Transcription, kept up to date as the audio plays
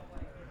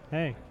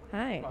Hey.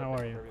 Hi. How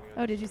are you?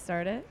 Oh, did you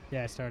start it?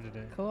 Yeah, I started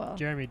it. Cool.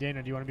 Jeremy,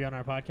 Dana, do you want to be on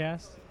our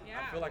podcast? Yeah.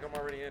 I feel like I'm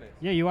already in it.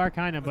 Yeah, you are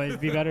kind of, but it'd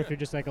be better if you're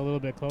just like a little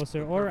bit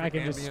closer, or I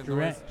can just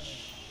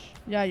stretch.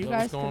 Yeah, you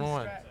guys What's going can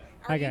on? stretch.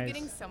 Hi, Are you guys.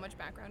 getting so much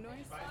background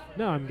noise?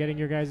 No, I'm getting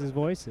your guys'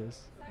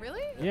 voices.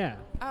 Really? Yeah.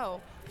 Oh,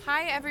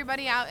 hi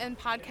everybody out in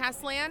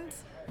podcast land.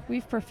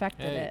 We've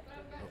perfected Hey. it.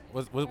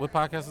 What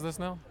podcast is this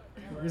now?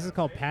 This is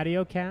called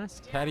Patio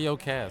Cast. Patio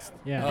Cast.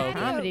 Yeah. Oh, okay.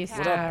 Comedy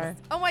Patio star.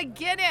 cast. Oh, I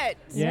get it.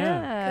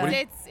 Yeah. What do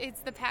you- It's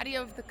the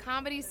patio of the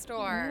comedy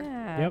store.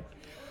 Yeah. Yep.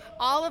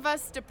 All of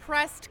us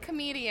depressed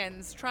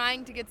comedians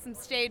trying to get some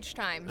stage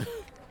time.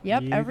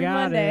 Yep, You every got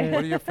Monday. it.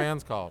 What are your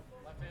fans called?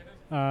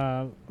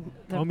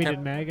 Omid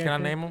and Meg. Can I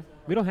name them?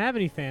 We don't have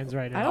any fans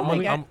right now. I don't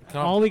think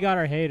All we got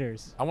are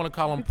haters. I want to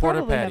call them We porta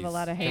probably have patties. a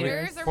lot of Can we- haters.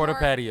 Haters are Porta more-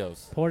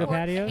 patios. Porta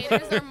patios.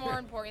 Haters are more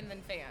important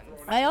than fans.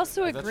 I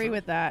also Is that agree true?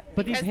 with that.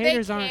 But these Because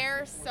haters they aren't.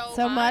 care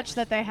So much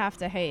that they have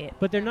to hate.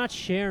 But they're not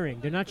sharing.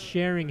 They're not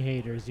sharing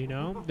haters, you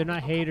know? They're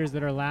not haters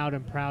that are loud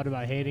and proud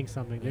about hating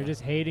something. They're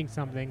just hating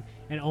something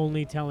and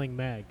only telling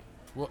Meg.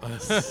 Well,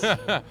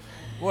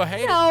 well,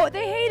 hey, No,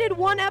 they hated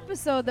one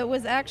episode that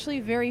was actually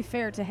very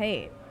fair to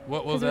hate.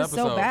 what was Because it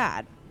the was episode? so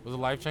bad. Was it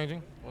life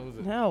changing? What was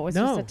it? No, it was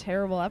No. just a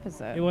terrible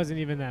episode. It wasn't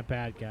even that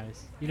bad,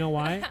 guys. You know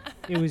why?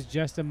 It was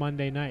just a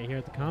Monday night here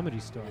at the Comedy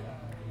Store.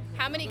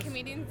 How many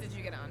comedians did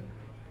you get on?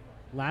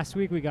 Last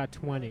week we got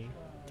 20.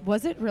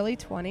 Was it really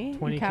 20?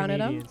 20 You counted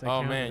them? comedians. I Oh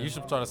counted man, them. you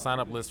should start a sign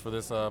up list for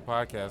this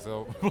podcast.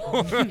 It'll,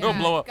 Yeah, it'll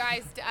blow up.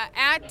 Guys,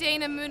 at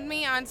Dana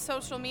Moonme on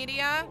social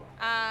media.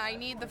 I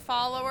need the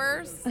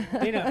followers.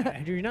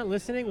 Dana, you're not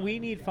listening? We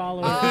need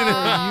followers. Oh. Or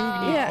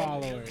you need Yeah.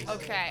 followers.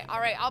 Okay, all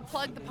right. I'll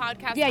plug the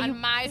podcast Yeah, on you-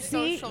 my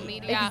see? social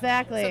media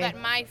Exactly. so that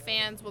my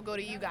fans will go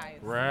to you guys.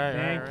 Right,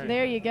 Thank right, right.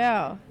 There you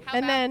go. How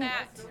and about then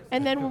that?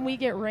 and then when we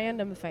get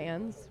random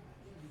fans,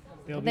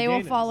 They'll be they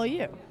will Danas. follow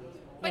you.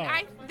 But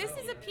Oh. this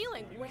is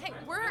appealing.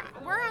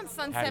 We're on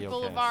Sunset Patio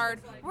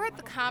Boulevard. We're at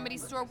the Comedy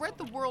Store. We're at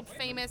the world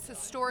famous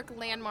historic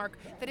landmark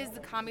that is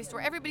the Comedy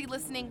Store. Everybody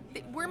listening,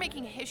 we're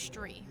making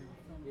history.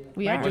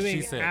 We By are. What she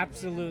doing said.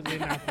 absolutely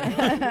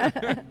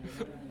nothing.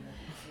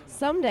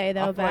 Someday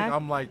though, I feel back.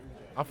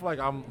 I feel like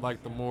I'm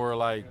like the more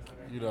like,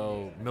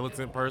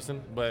 militant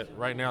person, but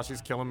right now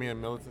she's killing me in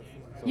militant.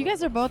 So. You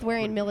guys are both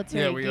wearing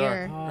military Yeah, we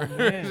gear, Oh,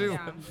 man.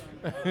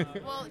 Yeah.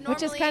 Well,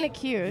 which is kind of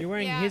cute. You're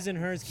wearing Yeah. his and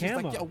hers She's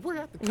camo. like, yo, we're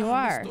at the You comedy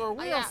are. store.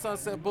 We're yeah. on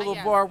Sunset Yeah.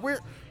 Boulevard. We're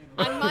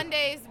On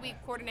Mondays, we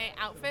coordinate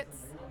outfits.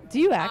 Do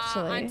you On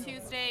actually?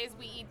 Tuesdays,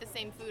 we eat the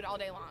same food all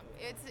day long.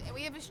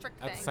 We have a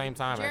strict thing. At the same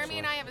time, Jeremy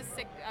and I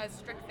actually. have a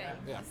strict thing.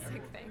 Yeah. A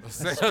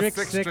sick thing. Sick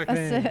strict.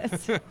 thing.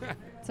 Assist.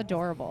 It's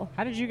adorable.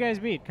 How did you guys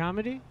meet?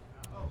 Comedy?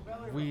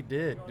 We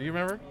did. Do you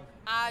remember?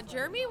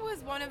 Jeremy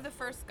was one of the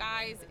first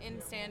guys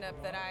in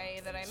stand-up that I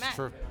met.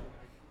 True.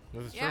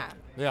 This is Yeah. true.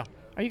 Yeah.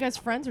 Are you guys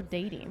friends or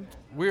dating?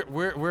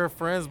 We're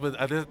friends, but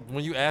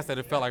when you asked that,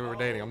 it felt like we were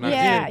dating. I'm not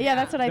Yeah, kidding. yeah,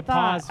 that's what I The thought.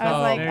 pause I was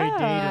felt like, very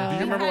dated. Do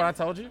you remember what I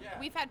told you?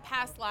 We've had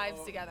past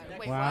lives together.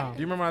 Wait, Wow. Do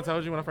you remember what I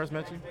told you when I first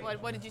met you?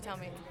 what did you tell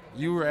me?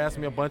 You were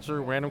asking me a bunch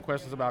of random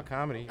questions about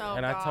comedy, Oh,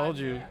 and God. I told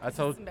you. It's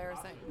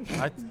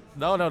embarrassing.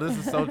 No, this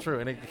is so true,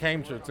 and it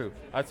came true too.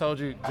 I told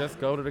you just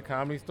go to the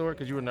Comedy Store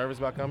because you were nervous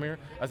about coming here.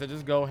 I said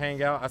just go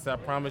hang out. I said I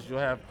promise you'll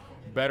have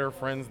better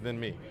friends than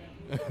me.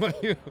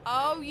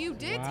 Oh, you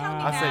did tell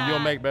me I that. said you'll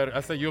make better. I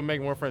said you'll make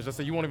more friends. I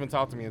said you won't even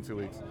talk to me in 2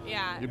 weeks.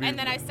 Yeah, You'll be- and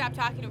then I stopped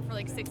talking to him for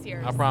like 6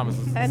 years. I promise.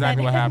 This is And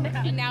exactly then- what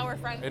happened. And now we're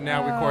friends. And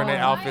now we coordinate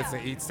outfits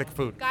and eat sick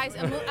food. Guys,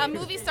 a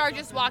movie star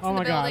just walks Oh in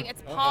the my God. building.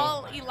 It's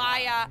Paul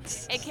Elia,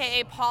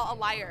 a.k.a. Paul a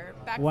Liar,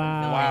 back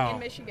Wow. from Wow. filming in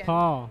Michigan.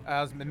 Paul.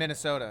 I was in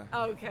Minnesota.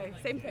 Oh, okay,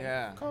 same thing.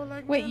 Yeah.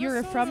 Wait,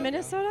 you're from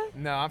Minnesota?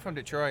 No, I'm from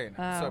Detroit.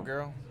 What's Oh. up,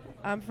 girl?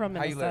 I'm from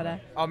How you living?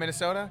 Minnesota. Oh,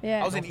 Minnesota?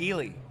 Yeah. I was in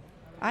Ely.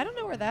 I don't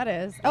know where that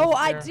is. Oh,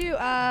 I there.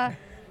 do.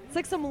 It's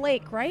like some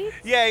lake, right?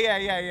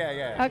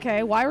 Yeah.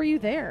 Okay, why were you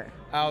there?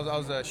 I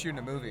was shooting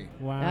a movie.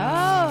 Wow.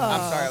 Oh.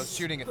 I'm sorry, I was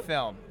shooting a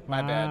film.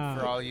 My Wow. bad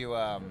for all you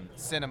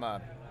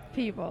cinema.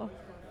 People.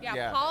 Yeah,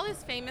 Yeah. Paul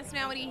is famous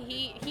now, and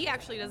he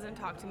actually doesn't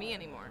talk to me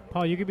anymore.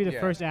 Paul, you could be the Yeah.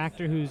 first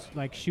actor who's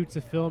like shoots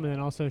a film and then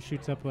also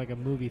shoots up like a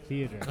movie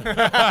theater. and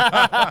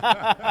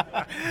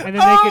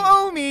then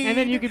Omid! and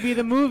then you could be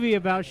the movie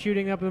about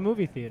shooting up a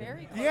movie theater.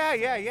 Very cool.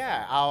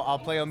 Yeah. I'll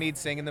play Omid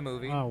Singh in the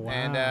movie Oh, wow.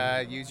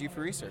 and use you for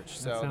research.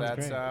 So sounds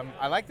that's great.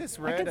 I like this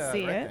red, can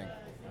see red it. thing.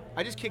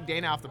 I just kicked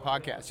Dana off the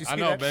podcast. You see I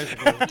know, that?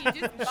 basically. He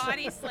just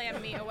body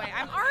slammed me away.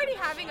 I'm already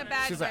having a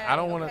bad She's day. like, I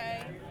don't want to.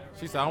 okay?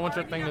 She said, I don't want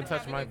your Already thing to touch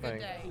having my a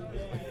good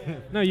thing. day.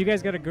 No, you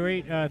guys got a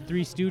great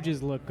Three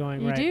Stooges look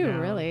going You right do, now.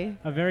 really.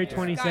 A very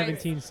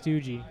 2017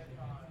 Stoogey.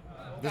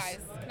 Guys,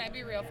 can I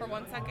be real for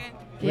 1 second?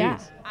 Yeah.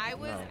 Please. I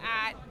was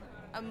at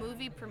a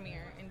movie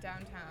premiere in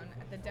downtown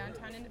at the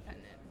Downtown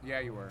Independent. Yeah,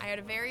 you were. I had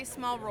a very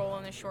small role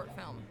in a short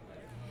film,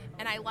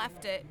 and I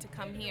left it to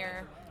come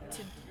here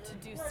to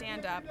do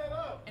stand-up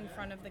in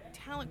front of the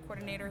talent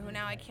coordinator, who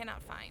now I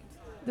cannot find.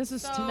 This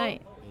is So-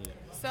 tonight.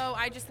 So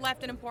I just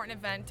left an important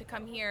event to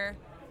come here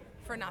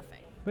for nothing.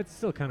 But it's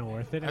still kind of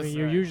worth it. I That's mean,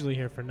 you're right. usually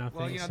here for nothing.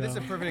 Well, you know, so. this is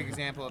a perfect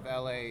example of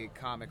LA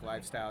comic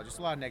lifestyle. Just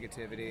a lot of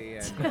negativity.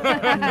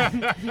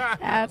 And so,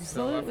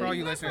 Absolutely. for all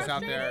you listeners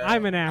out there,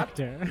 I'm an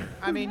actor.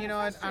 I mean, you know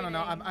what? I don't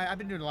know. I've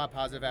been doing a lot of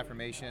positive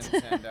affirmations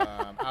and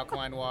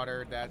alkaline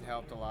water. That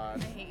helped a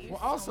lot. I hate you Well,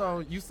 so also,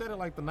 much. you said it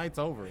like the night's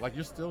over. Like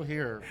you're still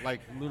here.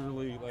 Like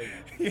literally,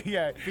 like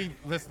Yeah. feet,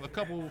 listen, a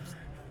couple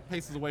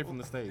paces away from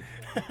the stage.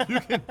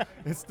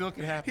 It still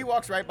can happen. He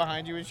walks right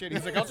behind you and shit.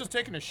 He's like, I was just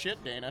taking a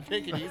shit, Dana.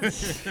 Take it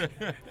easy.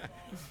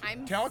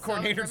 I'm Talent so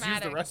coordinators use the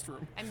dramatic.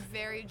 restroom. I'm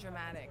very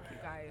dramatic, you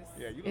guys.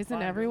 Yeah, you look Isn't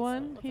fine.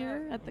 everyone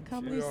here at the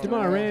comedy Yeah. store?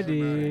 Demar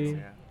ready.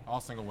 Yeah.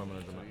 All single women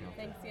are dramatic.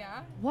 Thanks,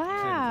 yeah.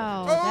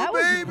 Wow, Oh, that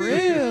was baby.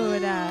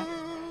 rude.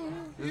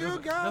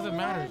 It doesn't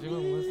matter. She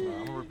wasn't listening.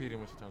 I'm repeating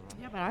what she's talking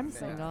about. Yeah, but I'm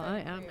single.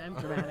 I'm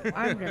dramatic.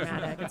 I'm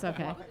dramatic. It's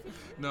okay.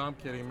 No, I'm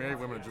kidding. Married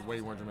women are just way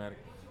more dramatic.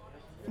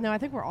 No, I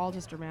think we're all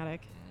just dramatic.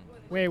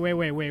 Wait.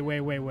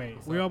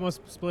 We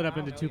almost split up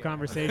into two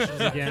conversations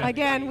again.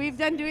 Again, we've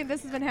been doing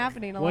this. Has been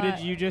happening a What lot.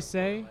 did you just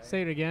say?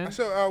 Say it again.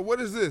 So, what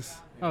is this?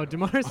 Oh,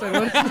 Demar said,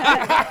 what is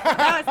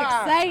That was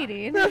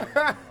exciting.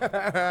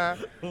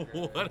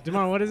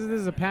 Demar, what is this?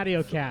 This is a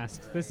patio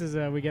cast. This is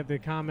we get the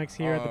comics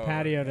here at the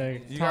patio to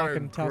you talk got a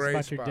and tell us great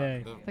about your spot.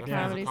 day. The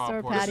Yeah. comedy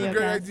store This is a patio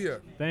great cast. idea.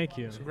 Thank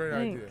you. It's a great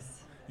idea. Thanks.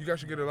 You guys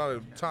should get a lot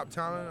of top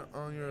talent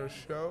on your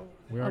show.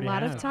 We A already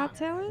lot have. of top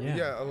talent. Yeah.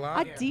 Yeah, a A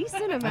lot.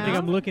 decent amount. I think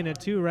I'm looking at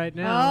two right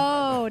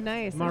now. Oh,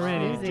 nice. I'm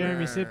already. Easy. Jeremy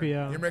You're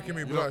Scippio. making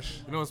me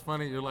blush. You know what's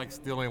funny? You're like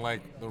stealing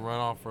like the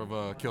runoff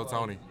of Kill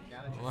Tony.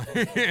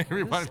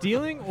 Everybody.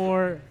 Stealing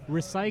or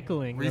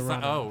recycling? the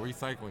runoff?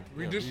 Recycling.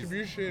 Yeah,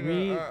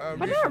 Redistribution.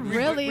 But not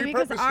really,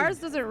 because repurposing. ours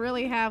doesn't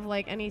really have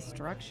like any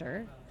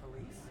structure.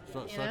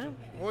 Stru- You know?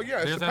 Well, yeah,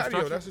 it's There's a that patio.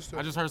 structure? That's a story.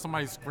 I just heard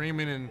somebody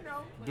screaming and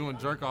doing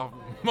jerk off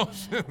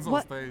motions on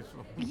What? stage.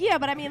 Yeah,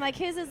 but I mean, like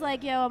his is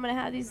like, yo, I'm gonna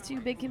have these two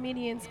big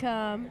comedians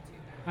come.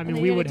 I And mean,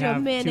 then we you're would gonna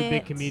have do a two big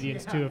minute.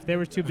 comedians too. If there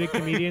was two big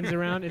comedians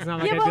around, it's not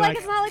like Yeah, I'd but be like, like,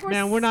 it's not like we're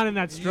man, we're not in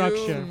that structure.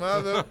 You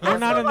mother. We're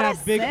not in what I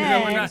that big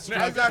said. comedian As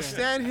I structure.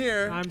 stand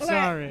here, I'm Okay,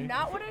 sorry.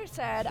 Not what I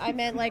said. I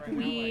meant like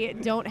we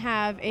don't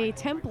have a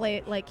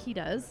template like he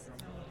does.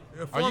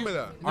 a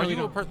formula. Are we you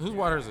a don't. person? Whose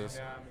water is this?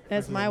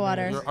 That's my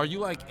water. Are you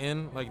like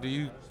do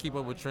you keep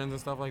up with trends and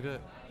stuff like that?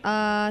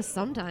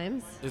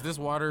 Sometimes Is this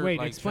water Wait,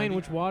 like explain trendy?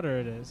 which water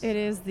it is. it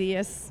is the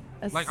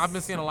Like I've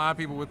been seeing a lot of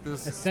people with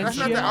this. That's not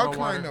Essentia? the Water.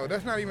 alkaline though.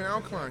 That's not even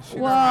alkaline shit.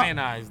 Well,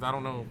 Ionized. I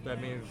don't know what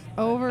that means.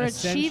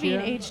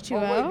 overachieving Essentia? Oh,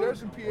 wait, H2O. there's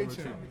some pH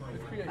in it.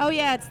 It's pH. Oh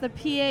yeah, it's the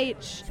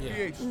pH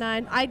pH.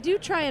 9. I do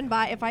try and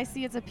buy if I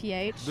see it's a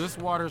pH. This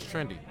water is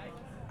trendy.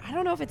 I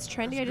don't know if it's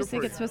trendy. I That's just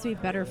good think for it's supposed to be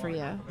better for you.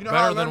 You know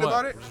how I Better than learned what?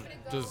 about it?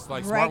 Just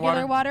like smart Regular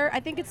water. water, I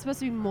think it's supposed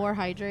to be more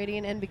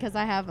hydrating, and because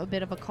I have a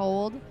bit of a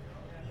cold,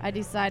 I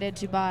decided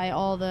to buy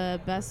all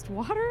the best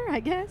water, I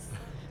guess.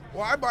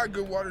 Well, I buy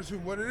good water too.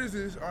 What it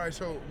is, all right,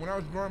 so when I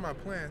was growing my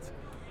plants,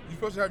 you're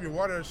supposed to have your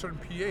water at a certain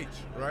pH,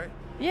 right?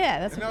 Yeah,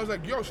 that's And I was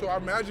like, yo, so I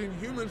imagine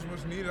humans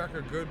must need like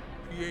a good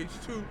pH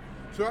too.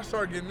 So I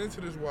started getting into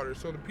this water.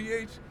 So the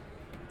pH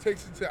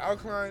takes it to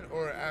alkaline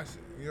or acid,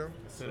 you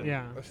know?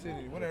 Yeah.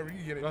 Acidity, whatever,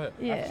 you get it. Go ahead.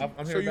 Yeah.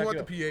 I'm So here you to want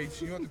back the you up.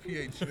 pH, you want the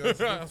pH. You know, that's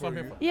good That's what I'm for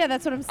here you. for. Yeah,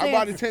 that's what I'm I saying.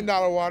 bought the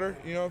 $10 water,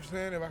 you know what I'm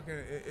saying? If I can,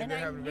 if and they I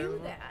have it knew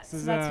available. that. This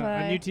is That's a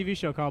why. new TV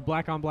show called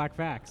Black on Black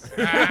Facts.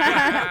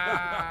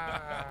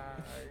 Ah,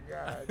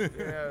 God damn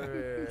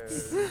it.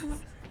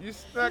 You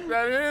snuck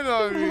that in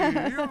on me.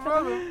 You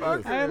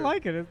motherfucker. I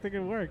like it. I think it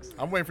works.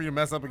 I'm waiting for you to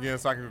mess up again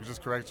so I can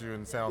just correct you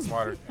and sound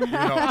smarter. even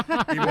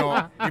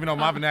though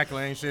my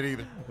vernacular ain't shit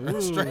either. Ooh.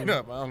 Straight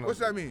up. I don't know. What's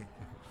that mean?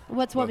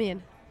 What's what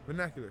mean?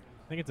 Vernacular.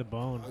 I think it's a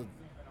bone.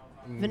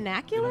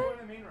 Vernacular?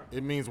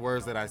 It means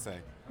words that I say.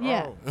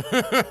 Yeah,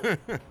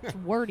 Oh, it's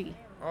wordy.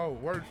 oh,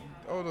 word.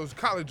 Oh, those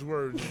college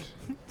words.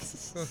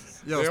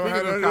 Yo, They don't have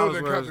speaking none of of those college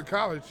that come words, to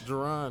college.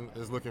 Jerron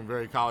is looking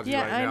very collegey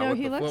Yeah, right I now know. with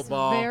He the looks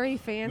football. very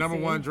fancy. Number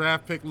 1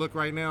 draft pick look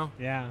right now.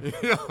 Yeah.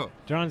 Yo.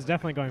 John's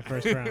definitely going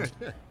first round.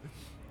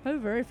 Oh,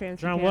 very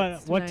fancy. John,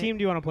 pants what tonight. team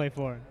do you want to play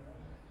for?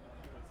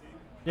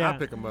 Yeah. I'll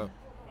pick him up.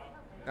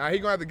 Now he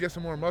gonna have to get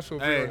some more muscle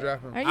if we Hey. don't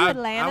draft him. Are you I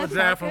Atlanta would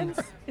draft him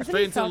Falcons? Isn't straight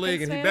he into the league,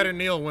 Falcons and he fan? better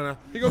kneel when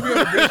He gonna be on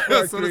the bench for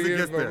like As soon as 3 he years,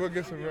 gets but there. we'll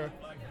get some rest.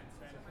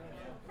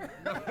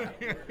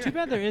 Too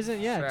bad there isn't.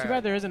 Yeah. Too Sad.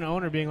 bad there isn't an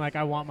owner being like,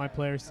 I want my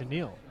players to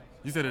kneel.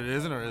 You said it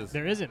isn't or is?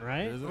 There isn't,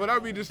 right? Is it? But that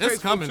would be distasteful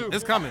It's coming. too.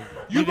 It's coming.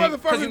 You think-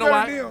 motherfuckers you know better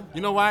why? kneel.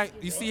 You know why?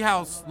 You see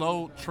how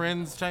slow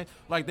trends change?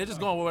 Like they're just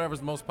going with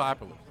whatever's most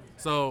popular.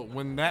 So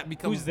when that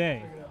becomes Who's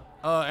they?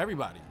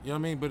 everybody, you know what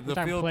I mean? But the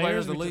talking field players?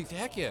 players, the We league,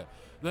 heck yeah.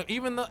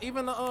 Even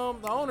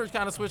the owners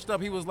kind of switched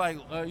up. He was like,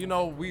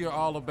 we are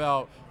all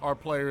about our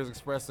players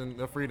expressing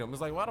their freedom.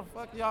 It's like, why the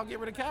fuck y'all get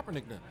rid of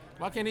Kaepernick then?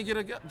 Why can't he get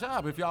a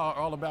job if y'all are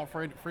all about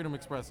freedom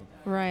expressing?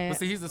 Right. But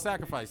see, he's the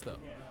sacrifice stuff.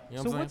 You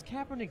know So what I'm what's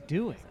saying? Kaepernick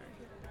doing?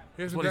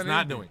 That's what he's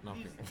not doing. No,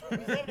 I'm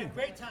kidding.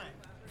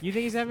 You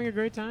think he's having a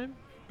great time?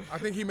 I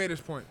think he made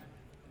his point.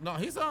 No,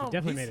 he's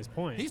definitely made his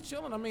point. He's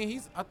chilling. I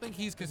mean, I think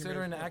he's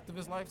considering the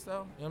activist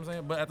lifestyle. You know what I'm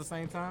saying? But at the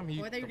same time, I thought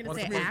you were going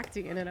wants to to say be-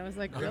 acting, and I was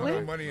like, There's really?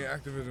 no money in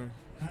activism.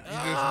 You just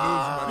lose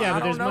money. Yeah, I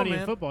but there's don't know, money in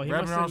man. football. He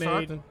Grabbing must have around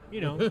made, Sharpton.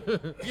 you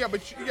know, Yeah,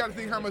 but you got to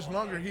think how much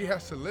longer he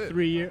has to live.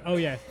 3 years. Oh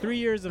yeah, 3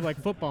 years of like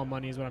football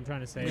money is what I'm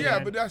trying to say. Yeah,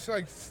 man. but that's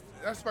like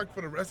for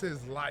the rest of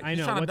his life. I He's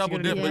know. trying to What's he double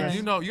gonna dip, do? but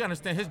Yeah. you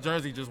understand his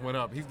jersey just went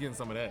up. He's getting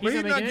some of that. But He's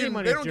he's not not making any getting.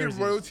 money They off don't get jerseys.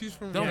 royalties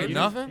from. Don't Yeah, get you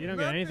nothing? You don't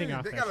get anything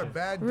off They that got a shit.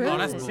 bad Really? deal. Oh,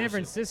 that's San bullshit.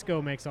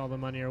 Francisco makes all the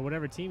money, or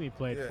whatever team he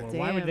played Yeah. for.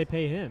 Why would Damn. they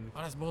pay him?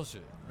 Oh, that's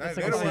bullshit. That's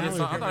They like don't a want salary.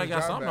 to I thought I his got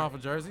job something back. off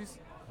of jerseys.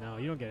 No,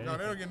 you don't get No,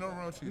 they anything. don't get no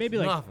royalties. Maybe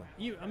like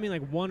Nothing. I mean,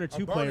 like one or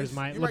two bonus. players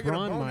might. You might get a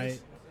LeBron bonus.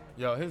 might.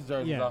 Yo, his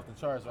jersey's Yeah. off the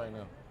charts right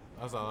now.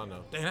 That's all I know.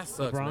 Dang, that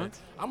sucks, man.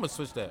 LeBron's? I'm gonna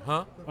switch that,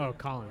 huh? Oh,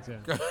 Collins.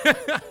 Yeah.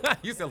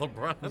 You said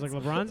LeBron. I was like,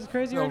 LeBron's is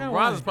crazy No, right now. LeBron's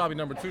Why? is probably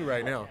number 2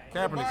 right now. Kaepernick's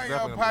Bye, definitely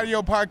number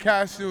Patio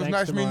Podcast. It was Thanks,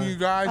 nice meeting Demar. you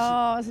guys.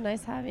 Oh, it was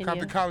nice having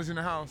Compton you. College in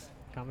the house.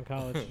 Common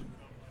College.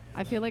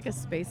 I feel like a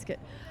space kid.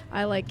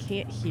 I like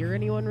can't hear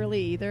anyone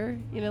really either.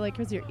 You know, like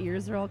because your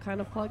ears are all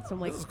kind of plugged. So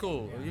I'm like, This is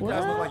cool. You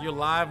guys look What? like you're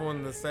live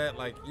on the set,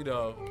 like you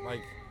know,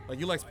 like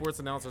you like sports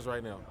announcers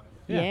right now.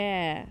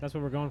 yeah, That's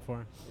what we're going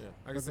for. Yeah,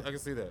 I can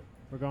see that.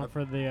 We're going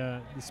for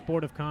the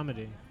sport of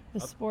comedy. the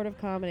sport of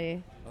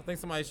comedy. I think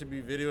somebody should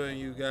be videoing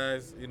you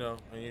guys, you know,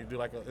 and you do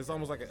like it's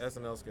almost like an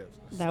SNL sketch.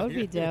 That would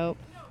be dope.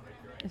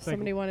 If like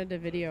somebody wanted to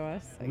video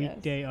us, I guess.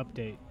 Weekday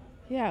update.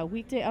 Yeah,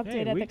 weekday update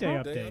Hey, at weekday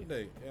the update.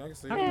 Update. Yeah, I can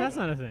see How that. come that's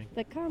not a thing?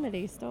 the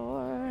comedy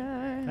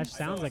store. That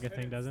sounds like a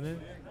thing, doesn't it?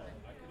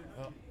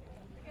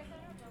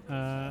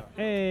 I'm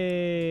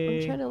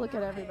Hey. trying to look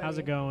at everybody. How's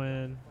it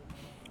going?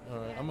 All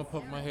right, I'm gonna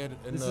poke my head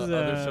in This the is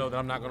other a- show that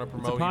I'm not gonna It's a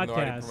promote, even though I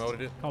already podcast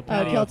promoted it. called Oh,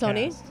 Patio Kill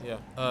Tony? Cast.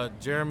 Yeah,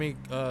 Jeremy,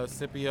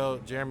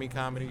 Scippio, Jeremy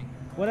Comedy.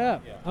 What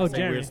up? Oh, Say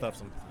Jeremy. weird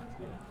stuff.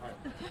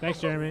 Thanks,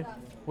 Jeremy.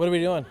 What are we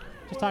doing?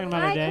 Just talking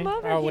about our Hi, day. come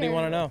over Oh, what do you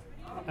here. want to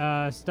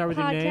know? Start with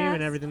your name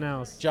and Podcast. everything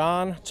else.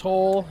 John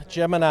Tole,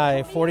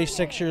 Gemini,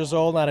 46 years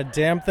old, not a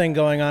damn thing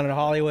going on in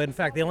Hollywood. In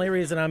fact, the only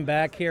reason I'm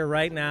back here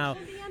right now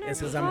is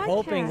because I'm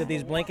hoping that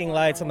these blinking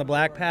lights on the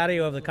black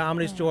patio of the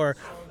Comedy Store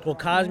will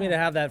cause me to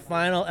have that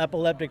final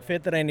epileptic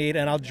fit that I need,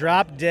 and I'll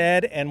drop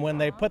dead, and when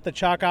they put the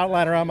chalk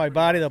outline around my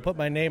body, they'll put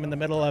my name in the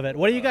middle of it.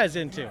 What are you guys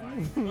into?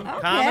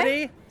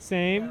 Comedy?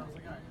 Same.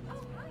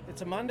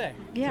 It's a Monday.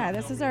 Yeah,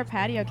 this is our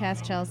patio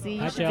cast, Chelsea.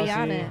 You Hi, should be on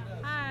Chelsea. it.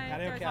 Hi.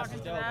 Patio Can I cast talk is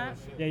into dope. that?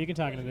 Yeah, you can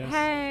talk into this.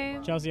 Hey.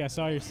 Chelsea, I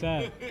saw your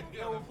set.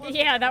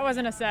 Yeah, that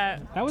wasn't a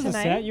set. That was a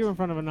Tonight? set. You were in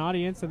front of an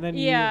audience, and then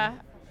Yeah.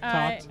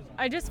 talked.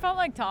 I just felt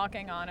like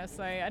talking,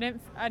 honestly. I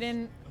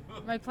didn't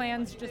my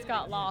plans just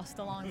got lost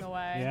along the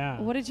way. Yeah.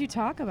 What did you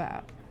talk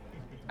about?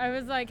 I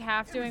was like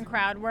half doing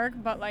crowd work,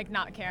 but like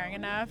not caring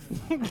enough.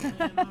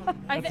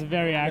 That's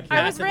very accurate.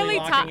 I was Passively really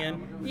locking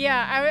in.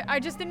 Yeah, I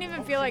just didn't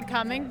even feel like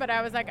coming, but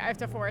I was like, I have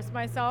to force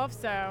myself.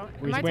 So,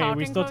 am I Wait, talking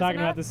we still close talking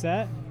enough? about the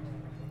set?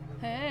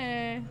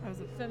 Hey. That was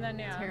a So then,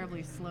 yeah.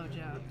 terribly slow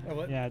joke. Oh,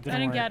 what? Yeah, it I didn't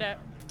didn't work. get it.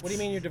 What do you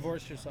mean you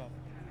divorced yourself?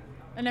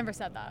 I never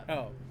said that.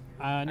 Oh.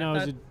 No,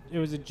 I it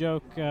was a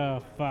joke.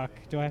 Fuck.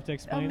 Do I have to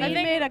explain Omid it?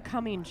 think- made a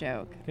coming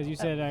joke. Because you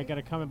said I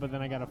gotta come in, but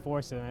then I gotta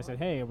force it, and I said,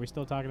 "Hey, are we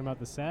still talking about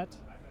the set?"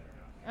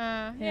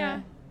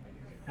 Yeah.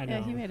 I know.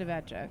 Yeah, he made a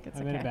bad joke. It's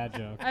I okay. made a bad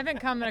joke. I haven't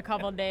come in a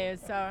couple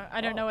days, so I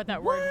don't know what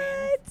that word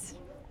means.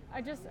 I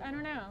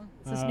don't know.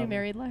 Is this new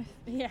married life?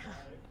 Yeah.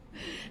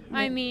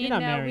 I mean,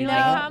 not no, married we yet.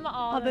 like No, come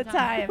all the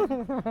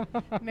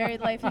time. Married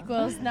life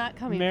equals not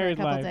coming Married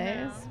for a couple life.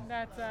 days. No,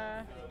 that's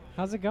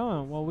How's it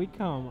going? Well, we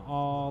come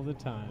all the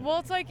time. well,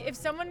 it's like if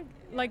someone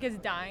like is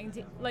dying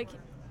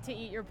to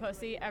eat your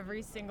pussy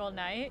every single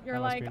night, you're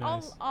That must like, be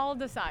nice. I'll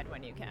decide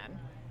when you can.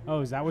 Oh,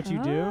 is that what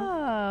you do?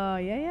 Oh,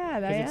 yeah.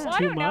 'Cause it's Well, I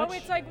too don't know. much?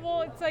 It's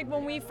like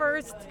when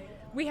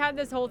we had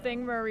this whole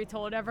thing where we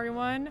told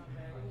everyone.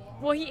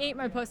 Well, he ate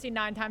my pussy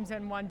 9 times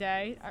in one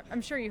day.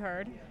 I'm sure you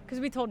heard,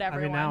 because we told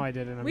everyone. now I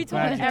did, and I'm we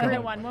glad told you told.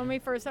 everyone when we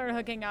first started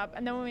hooking up,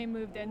 and then when we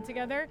moved in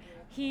together,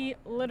 he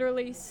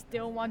literally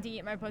still wanted to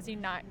eat my pussy.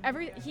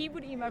 He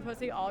would eat my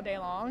pussy all day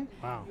long,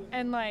 Wow.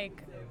 and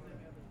like,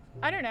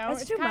 I don't know.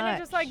 That's it's too kind of much.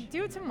 just like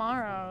do it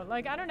tomorrow.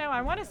 Like I don't know.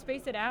 I want to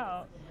space it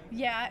out.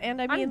 Yeah, and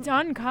I I'm mean,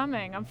 done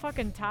coming. I'm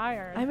fucking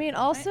tired.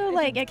 also it's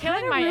like it killing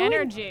kind of my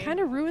energy.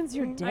 Kind of ruins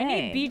your day. I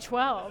need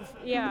B12.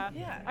 Yeah.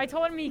 Yeah. I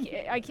told him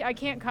I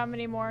can't come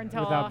anymore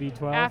until Without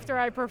B12? after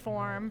I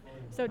perform,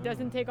 so it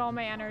doesn't take all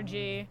my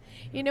energy.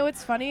 You know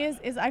what's funny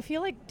is I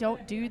feel like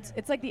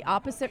it's like the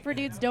opposite for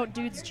dudes. Don't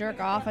dudes jerk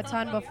off a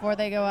ton before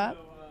they go up?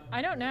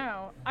 I don't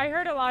know. I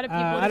heard a lot of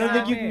people. I don't say-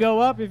 think you can go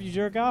up if you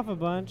jerk off a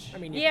bunch. I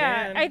mean, you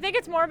Yeah, can. I think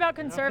it's more about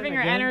conserving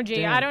your Again, energy.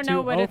 damn, I don't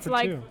know two- what oh it's for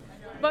like, two.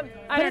 but I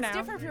But don't it's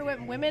know. different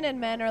for women and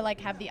men are like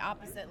have the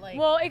opposite like.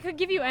 Well, it could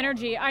give you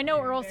energy. I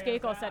know Earl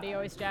Skakel said he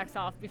always jacks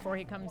off before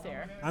he comes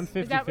here. I'm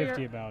Is that what 50-50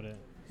 you're- about it.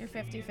 you're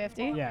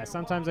 50-50. Yeah,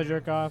 sometimes I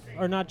jerk off,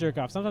 or not jerk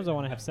off. Sometimes I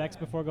want to have sex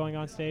before going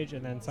on stage,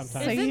 and then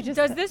sometimes. So you just-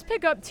 does this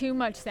pick up too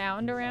much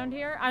sound around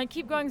here? I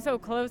keep going so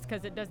close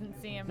because it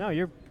doesn't seem. No,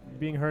 you're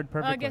being heard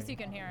Well, perfectly. I guess you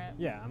can hear it.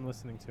 Yeah, I'm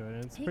listening to it,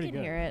 and it's He pretty can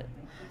good. hear it.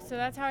 So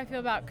that's how I feel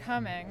about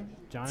coming.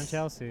 John and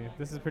Chelsea,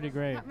 this is pretty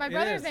great. My It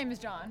brother's is. name is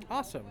John.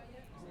 Awesome.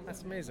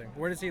 That's amazing.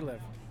 Where does he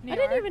live? New I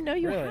didn't York. even know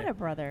you Really? had a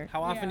brother.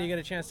 How often Yeah. do you get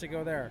a chance to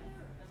go there?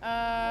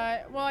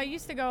 Well, I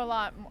used to go a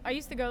lot. I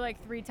used to go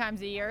like 3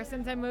 times a year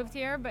since I moved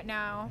here, but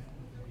now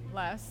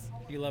less.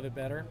 Do you love it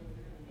better?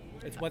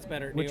 It's what's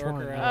better, Which New York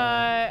one? or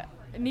LA?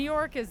 New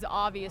York is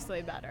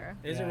obviously better.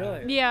 Is Yeah. it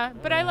really? Yeah,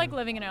 but I like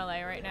living in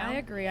LA right now. I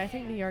agree. I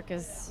think New York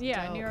is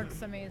Yeah, dope. New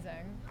York's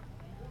amazing.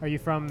 Are you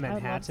from love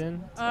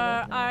Manhattan?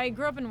 I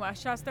grew up in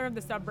Westchester,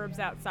 the suburbs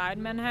outside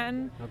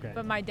Manhattan. Okay.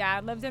 But my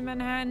dad lived in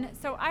Manhattan,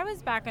 so I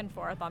was back and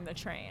forth on the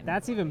train.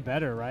 That's even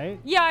better, right?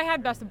 Yeah, I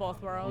had best of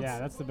both worlds. Yeah,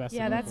 that's the best.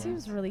 Yeah, of that both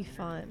seems worlds. really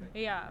fun.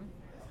 Yeah.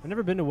 I've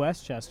never been to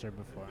Westchester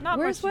before. Not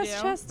Where's much to do,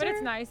 but Westchester?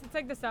 it's nice. It's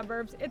like the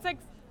suburbs. It's like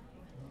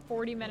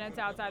 40 minutes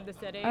outside the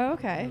city. Oh,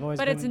 okay. I've always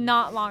But it's been-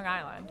 not Long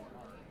Island.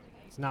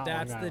 It's not.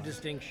 That's Long the Island.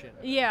 distinction.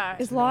 Yeah.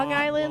 Is Long not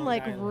Island Long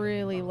like Island.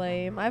 really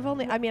lame? I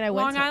went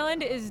Long to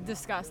Island is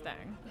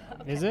disgusting.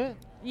 Is it?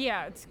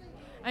 Yeah, it's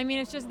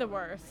just the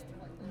worst.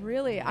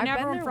 Really? And I've been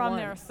everyone there from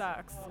once. there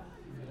sucks.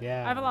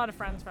 Yeah. I have a lot of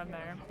friends from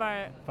there,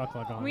 but Fuck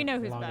Long we know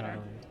who's Long better.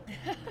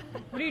 Island.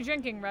 what are you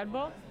drinking, Red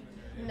Bull?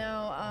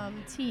 No,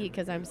 tea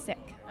because I'm sick.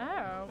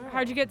 Oh,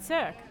 how'd you get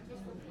sick?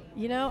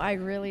 You know, I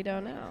really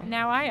don't know.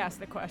 Now I ask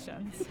the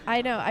questions.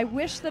 I know. I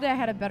wish that I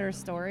had a better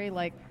story.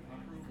 Like,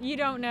 You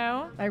don't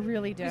know? I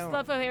really You don't.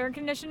 slept with air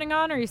conditioning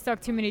on, or you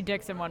sucked too many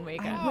dicks in one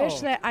weekend? I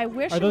wish that I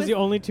wish Are it those was, the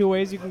only two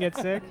ways you can get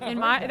sick?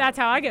 That's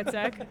how I get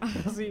sick.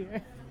 See,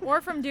 Or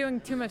from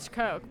doing too much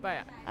coke, but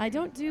I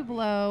don't do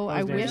blow.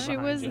 I Those days wish are it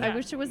behind was. you. I Yeah.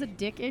 wish it was a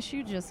dick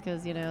issue, just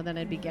because then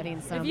I'd be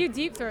getting some. if you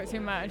deep throat too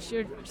much,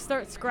 you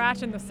start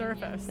scratching the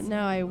surface. No,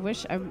 I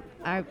wish.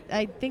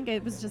 I think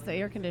it was just the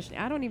air conditioning.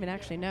 I don't even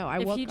actually know. I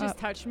If woke he just up.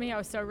 touched me, I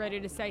was so ready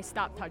to say,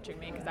 "Stop touching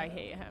me," because I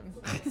hate him.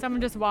 Someone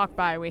just walked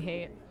by. We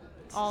hate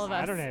all of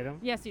us. I don't hate him.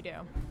 Yes, you do.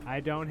 I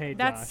don't hate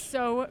That's Josh.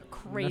 so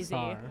crazy.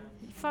 Nasar.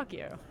 Fuck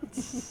you.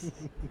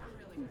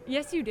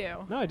 Yes, you do.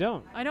 No, I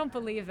don't. I don't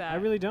believe that. I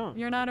really don't.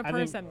 You're not a I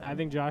person. Think, then. I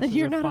think Josh is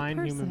You're a not a fine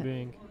human person.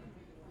 being.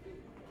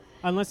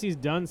 Unless he's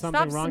done something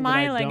Stop wrong that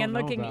I smiling don't and know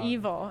looking about.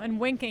 evil and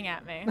winking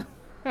at me.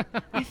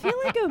 I feel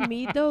like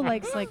Omid though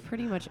likes like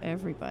pretty much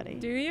everybody.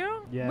 Do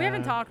you? Yeah. We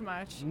haven't talked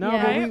much. No,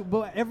 Yeah.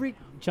 but every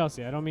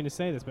Chelsea. I don't mean to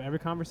say this, but every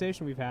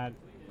conversation we've had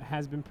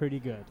has been pretty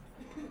good.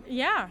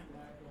 Yeah,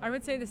 I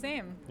would say the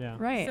same. Yeah.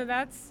 Right. So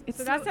that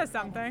so- says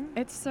something.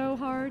 It's so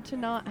hard to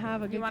not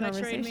have a good wanna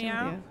trade conversation me with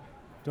out? you.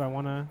 Do I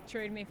want to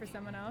Trade me for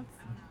someone else.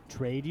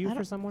 trade you I for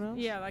don't- someone else?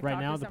 Yeah, like right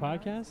talk now to at the someone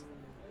podcast.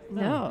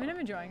 No. I mean, I'm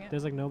enjoying it.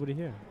 There's like nobody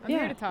here. I'm Yeah.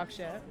 here to talk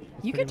shit.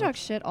 You pretty can talk much-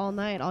 shit all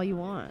night, all you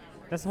want.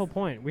 That's the whole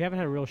point. We haven't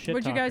had a real shit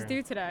What'd you guys talker.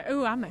 do today?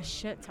 Ooh, I'm a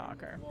shit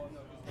talker.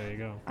 There you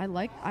go. I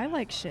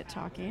like shit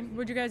talking.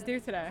 What'd you guys do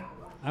today?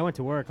 I went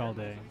to work all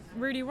day.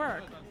 Where do you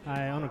work?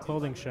 I own a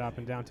clothing shop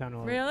in downtown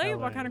Really? LA.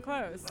 What kind of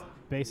clothes?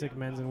 Basic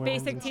men's and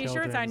women's Basic and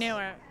T-shirts? I children's. knew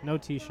it. No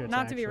T-shirts.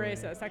 Not to be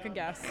actually. racist, I could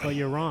guess. But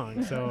you're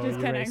wrong. So Just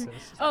you're kidding.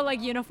 racist. Oh, like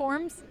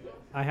uniforms?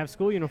 I have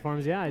school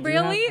uniforms. Yeah. I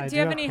Really? Do, Do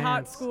you have any hot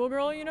pants.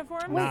 schoolgirl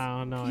uniforms?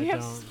 No, no, Do I you have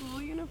don't.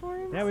 school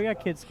uniforms? Yeah, we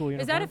got kids' school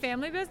uniforms. Is that a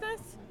family business?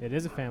 It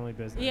is a family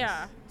business.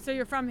 Yeah. So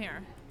you're from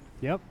here.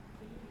 Yep.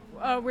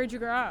 Where'd you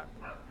grow up?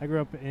 I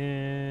grew up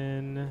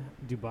in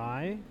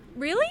Dubai.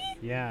 Really?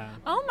 Yeah.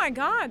 Oh my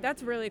God,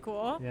 that's really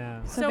cool.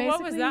 Yeah. So, So basically,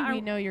 what was that?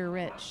 we know you're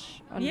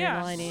rich. Yeah.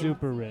 Underlining.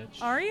 Super rich.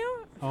 Are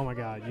you? Oh my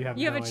God, you have.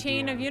 You have no a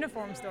chain idea. of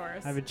uniform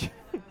stores. I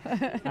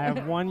have I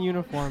have one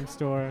uniform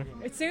store.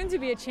 It's soon to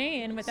be a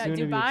chain with that soon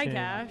to be a Dubai chain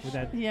cash. With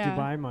that Yeah.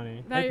 Dubai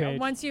money. That Hey, Paige.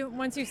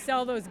 once you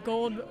sell those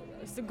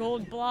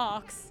gold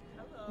blocks,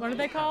 what are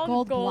they called?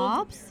 Gold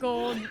blobs?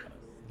 Gold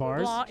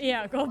Bars.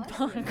 yeah, gold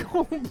blocks.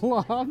 Gold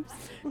blobs.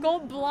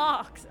 Gold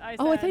blocks. I said.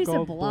 Oh, I thought you said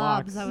Gold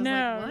blobs. blocks. I was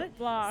No, like, what?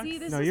 blocks. See,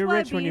 this No, is you're why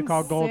rich when you being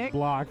call gold sick-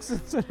 blocks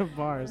instead of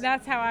bars.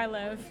 That's how I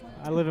live.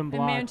 I live in In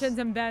blocks. mansions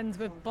and bends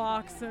with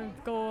blocks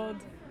of gold,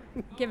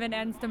 giving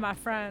ends to my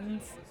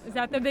friends. Is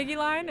that the biggie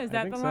line? Is I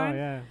that think the so, line?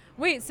 yeah.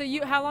 Wait, so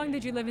how long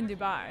did you live in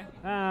Dubai?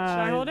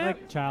 I hold it?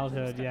 Like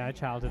childhood. Yeah, I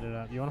childhood it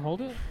up. You want to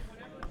hold it?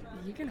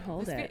 You can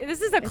hold This, it. this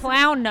is a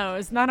clown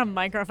nose, not a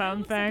microphone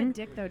Looks like a thing.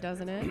 dick though,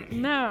 doesn't it?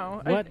 No.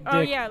 What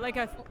Oh dick? yeah, like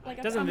a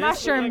Doesn't this look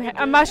mushroom, like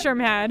a a mushroom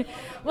head.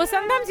 Well,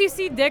 sometimes you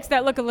see dicks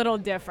that look a little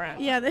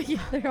different. Yeah,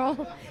 they're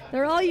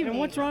all unique. And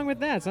what's wrong with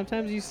that?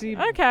 Sometimes you see.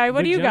 Okay,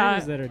 what do you vaginas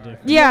got? that are different.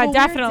 Yeah, Have a weird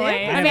definitely. dick? I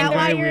I have mean, a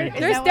very you're- weird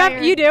dick. there's that why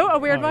you do a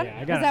weird Oh, one. yeah.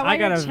 I Is got, that why I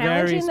got you're a very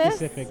challenging this?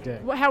 specific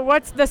dick.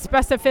 What's the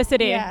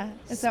specificity? Yeah.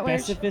 Is that where?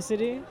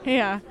 Specificity?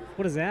 Yeah.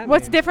 What does that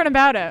What's mean? different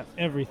about it?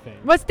 Everything.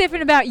 What's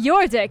different about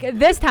your dick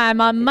this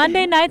time on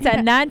Monday nights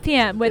at 9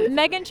 p.m. with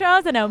Megan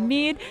Charles and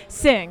Omid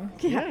Singh?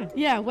 Yeah.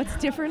 Yeah. What's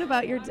different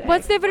about your dick?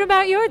 What's different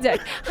about your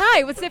dick?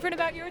 Hi, what's different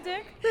about your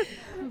dick?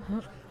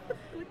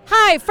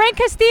 Hi, Frank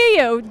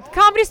Castillo,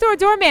 Comedy Store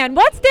doorman.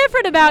 What's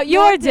different about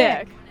your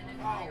dick?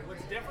 Oh,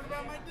 what's different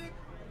about my dick?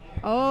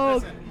 Oh,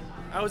 Listen,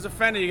 I was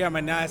offended you got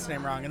my last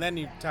name wrong, and then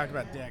you talked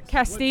about dicks.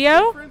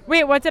 Castillo?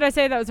 Wait, what did I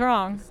say that was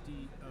wrong?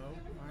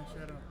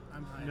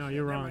 No,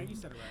 you're wrong. You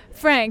said it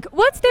Frank,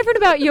 what's different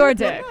about your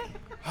dick?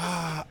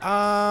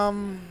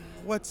 right.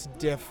 What's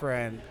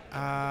different?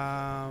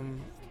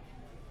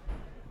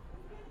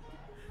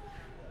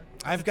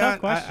 I've tough got.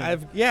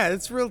 question.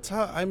 It's real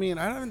tough. I mean,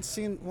 I haven't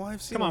seen. Well,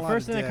 I've seen. Come a on, lot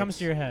first of thing that comes dicks.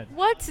 to your head.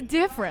 What's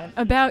different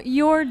about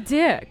your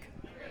dick?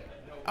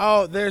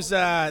 Oh, there's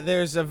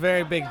a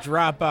very big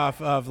drop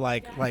off of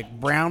like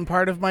brown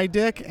part of my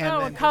dick,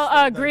 and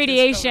then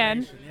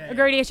gradation. Yeah. A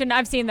gradation.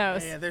 I've seen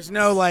those. Yeah, there's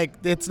no like,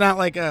 it's not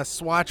like a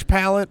swatch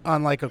palette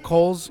on like a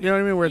Kohl's, you know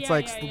what I mean, where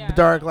it's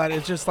dark light.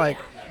 It's just like,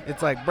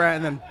 it's like brown,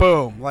 and then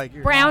boom, like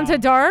Brown to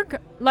dark,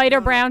 lighter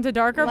brown to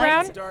darker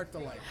brown. dark to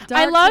light.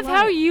 I love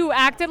how you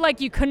acted like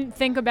you couldn't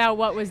think about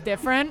what was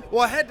different.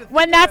 Well, I had to think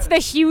when that's about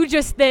the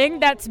hugest thing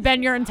that's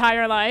been your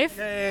entire life.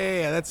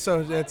 Yeah. That's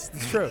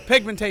true.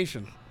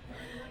 Pigmentation.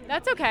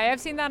 That's okay. I've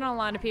seen that on a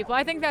lot of people.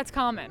 I think that's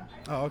common.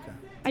 Oh, okay.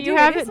 Do you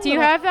have it? Do you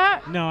have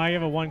that? No, I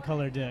have a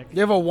one-color dick. You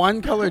have a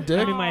one-color I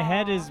dick? mean, my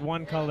head is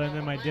one color, and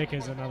then my dick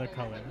is another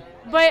color.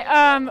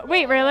 But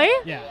wait, really?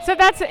 Yeah. So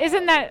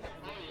isn't that?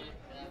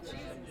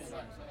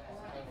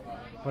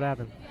 What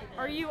happened?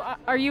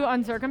 Are you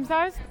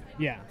uncircumcised?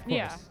 Yeah, of course.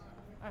 Yeah.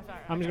 Oh, sorry.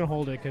 I'm just gonna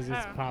hold it because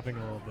it's Oh. popping a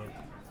little bit.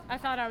 I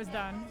thought I was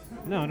done.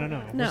 No. No.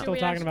 We're Should still we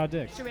talking ask- about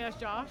dicks. Should we ask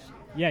Josh?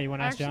 Yeah, you want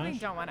to I ask actually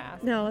Josh? don't want to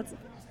ask. No,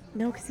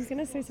 because he's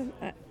gonna say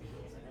something.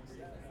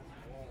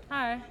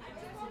 Hi.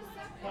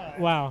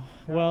 Wow.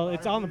 Well,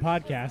 it's on the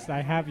podcast.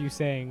 I have you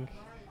saying.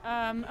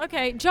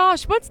 Okay,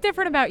 Josh, what's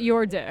different about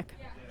your dick?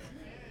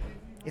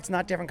 It's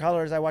not different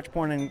colors. I watch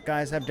porn and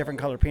guys have different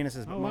colored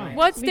penises. Oh, wow.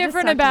 What's We just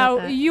different talked about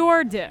about that.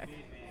 your dick?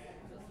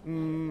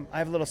 I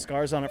have little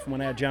scars on it from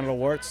when I had genital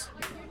warts.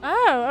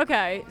 Oh,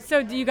 okay. So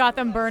you got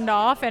them burned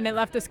off and it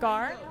left a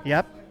scar?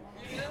 Yep.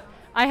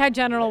 I had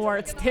genital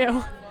warts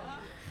too.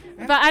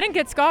 But I didn't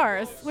get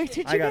scars. Wait,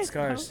 did you I got guys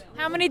scars.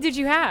 How many did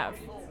you have?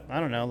 I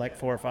don't know, like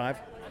 4 or 5.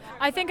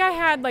 I think I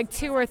had like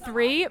 2 or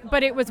 3,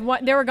 but it was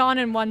they were gone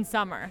in one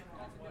summer.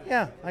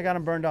 Yeah, I got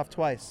them burned off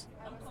twice.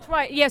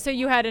 Yeah, so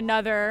you had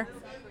another.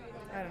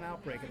 I had an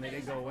outbreak and they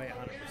didn't go away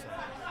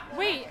 100%.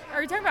 Wait,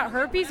 are you talking about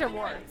herpes or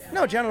warts?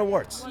 No, genital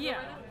warts. Yeah.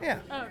 Yeah.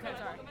 Oh, okay,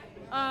 sorry.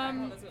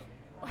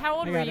 How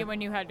old I were got you it.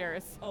 when you had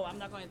yours? Oh, I'm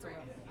not going to.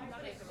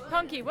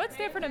 Punky, what's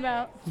different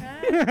about?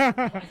 Yeah.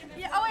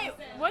 Oh wait.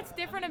 What's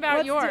different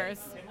about yours?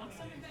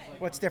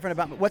 What's different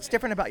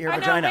about your I know,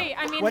 vagina? wait,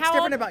 I mean, what's how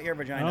different old- about your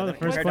vagina Oh, the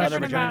than first compared to other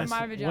question about vaginas?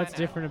 my vagina? What's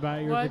different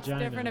about your What's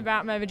vagina? different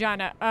about my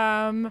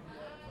vagina?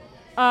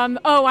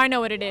 Oh, I know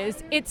what it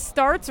is. It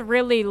starts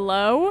really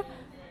low,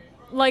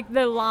 like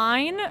the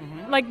line,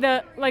 like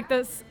the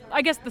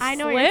I guess the I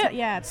know what you're slit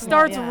yeah, it's low,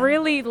 starts yeah.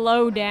 really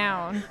low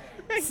down.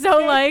 So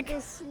like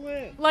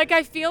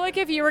I feel like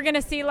if you were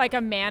gonna see like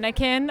a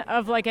mannequin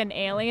of like an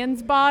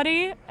alien's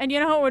body, and you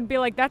know it would be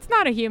like that's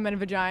not a human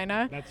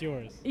vagina. That's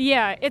yours.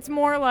 Yeah, it's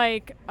more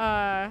like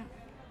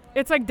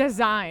it's like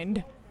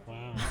designed.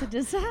 Wow. It's a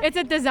design. It's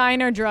a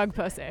designer drug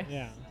pussy.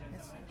 Yeah.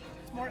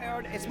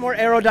 It's more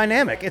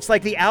aerodynamic. It's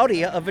like the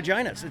Audi of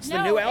vaginas. It's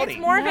the new Audi.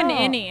 It's more of an No.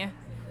 innie.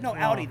 No,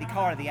 Audi, the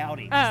car, the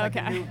Audi. It's Oh, like the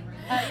okay. new-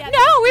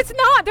 No, it's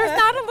not. There's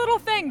not a little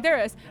thing. There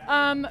is.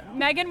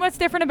 Megan, what's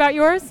different about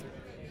yours?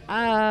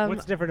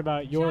 What's different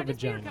about your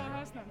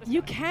vagina?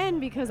 You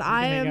can because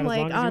I make out am as like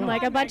long as you on want.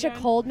 like a bunch of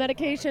cold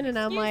medication and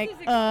I'm like,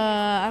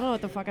 I don't know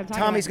what the fuck I'm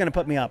talking Tommy's about. going to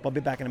put me up. I'll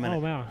be back in a minute. Oh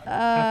wow.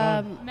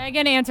 Have fun.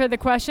 Megan, answer the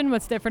question.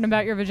 What's different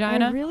about your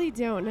vagina? I really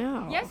don't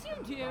know. Yes,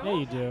 you do. Yeah,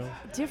 you do.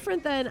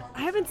 Different than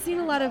I haven't seen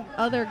a lot of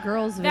other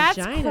girls' That's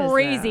vaginas.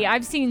 crazy. though.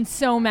 I've seen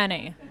so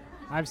many.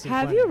 I've seen.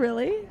 Have plenty. you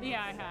really?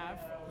 Yeah, I have.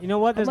 You know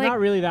what? There's like- not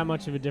really that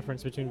much of a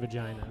difference between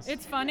vaginas.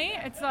 It's funny.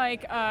 It's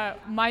like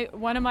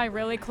one of my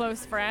really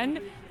close friend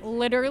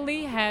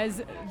literally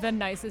has the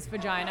nicest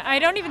vagina. I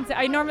don't even say,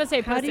 I normally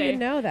say pussy. How do you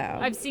know though?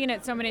 I've seen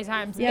it so many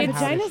times. yeah, it's,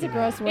 vagina's a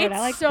gross word. it's I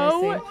like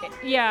so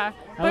pussy. yeah.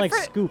 I But like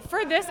for, scoop.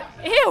 For this,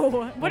 ew.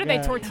 What Like are they?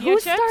 a- Tortilla Who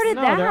chips? started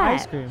no, that? they're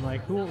ice cream.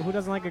 Like who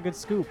doesn't like a good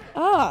scoop?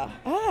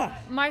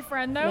 My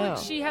friend though, No.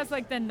 she has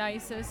like the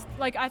nicest.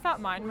 Like I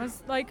thought mine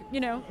was like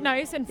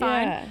nice and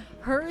fine. Yeah.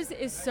 Hers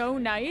is so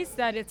nice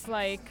that it's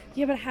like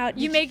Yeah, but how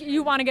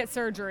you want to get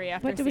surgery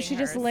after. But was she seeing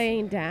just hers.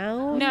 laying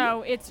down?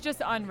 No, it's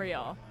just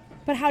unreal.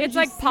 But how did It's you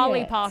like see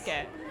Polly it?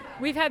 Pocket.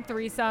 We've had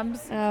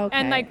threesomes, Oh, okay.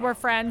 and like we're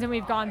friends, and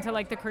we've gone to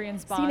like the Korean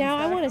spa. See, and now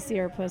I stuff. want to see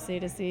her pussy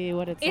to see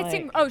what it's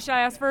like. Oh, should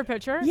I ask for a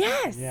picture?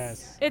 Yes.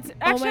 Yes. It's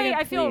actually God,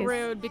 I feel please.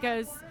 rude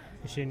because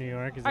Is she in New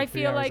York? Is I it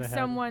 3 feel hours like ahead?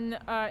 someone.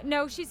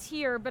 No, she's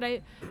here, but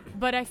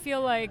I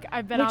feel like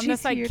I've been Like on this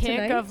she's like here kick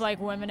tonight? of like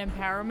women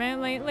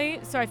empowerment lately.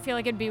 So I feel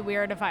like it'd be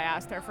weird if I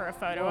asked her for a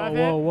photo of it.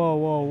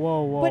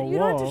 Whoa. But you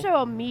don't have to show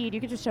Omid. You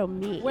could just show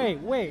me.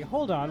 Wait,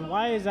 hold on.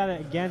 Why is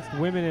that against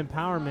women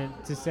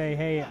empowerment to say,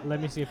 hey,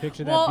 let me see a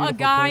picture of that Well, a beautiful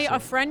guy, person? a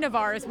friend of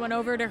ours, went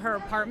over to her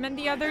apartment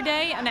the other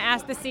day and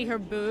asked to see her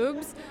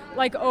boobs,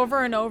 like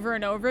over and over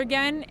and over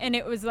again, and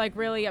it was like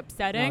really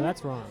upsetting. No,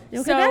 that's wrong. Okay,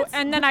 So, that's-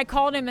 and then I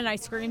called him and I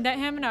screamed at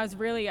him, and I was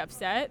really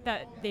upset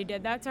that they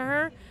did that to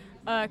her,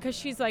 because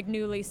she's like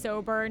newly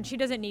sober and she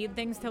doesn't need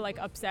things to like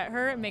upset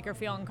her and make her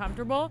feel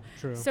uncomfortable.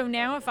 True. So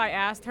now if I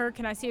asked her,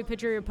 can I see a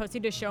picture of your pussy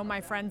to show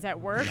my friends at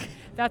work,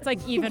 that's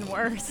like even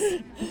worse.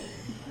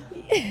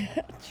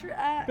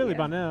 Billy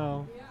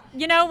Bonnell.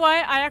 You know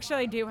what? I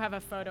actually do have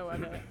a photo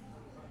of it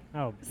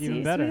Oh, See, even so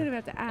we better. didn't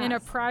have to ask. in a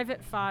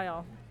private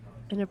file.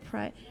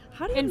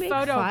 How do you In make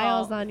Photo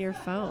files Vault. on your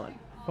phone?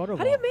 Photo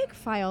How do you vault. make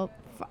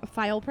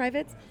file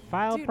privates?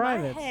 File Dude,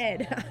 privates? my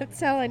head. I'm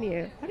telling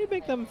you. How do you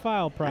make them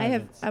file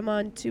privates? I'm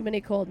on too many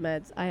cold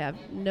meds. I have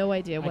no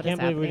idea I what can't is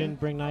believe happening. we didn't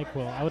bring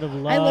NyQuil. I would have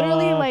loved I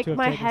literally to have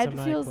my taken head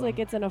some feels NyQuil. like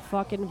it's in a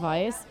fucking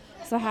vice.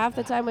 So half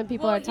the time when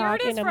people Well, are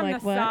talking, here it is I'm from like,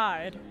 the what?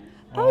 side.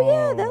 Oh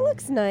yeah, that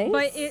looks nice.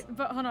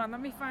 But hold on,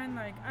 let me find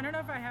I don't know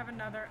if I have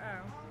another.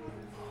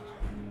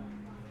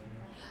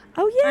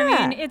 Oh yeah.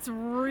 I mean, it's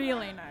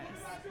really nice.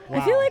 I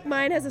feel like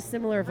mine has a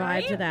similar vibe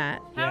Right? to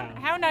that.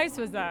 How nice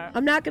was that?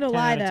 I'm not gonna 10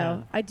 lie out of though.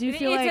 10. I do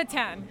feel It's like a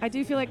 10. I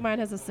do feel like mine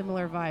has a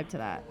similar vibe to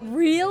that.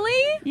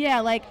 Really?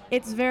 Yeah, like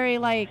it's very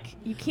like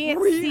you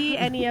can't see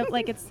any of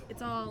like it's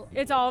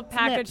all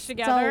packaged lips.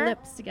 together. It's all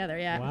lips together.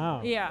 Yeah.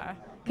 Wow. Yeah.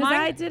 Because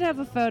Mine- I did have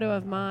a photo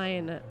of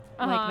mine like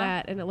Uh-huh.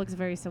 that, and it looks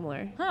very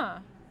similar. Huh.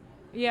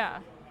 Yeah.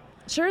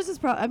 Hers is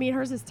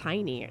hers is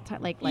tiny.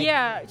 Like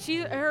yeah.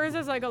 Hers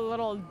is like a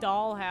little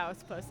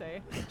dollhouse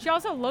pussy. She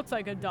also looks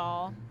like a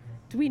doll.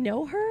 Do we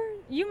know her?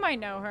 You might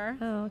know her.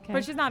 Oh, okay.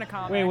 But she's not a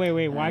comic.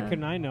 Wait. Why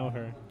couldn't I know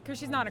her? Because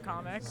she's not a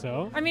comic.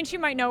 So? I mean, she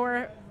might know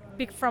her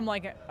from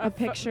like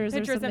pictures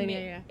or something, of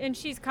me. yeah. And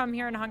she's come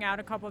here and hung out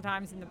a couple of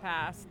times in the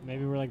past.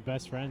 Maybe we're like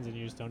best friends and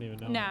you just don't even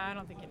know. Nah, I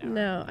don't think you know.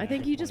 No, I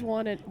think you just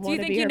want to. Do you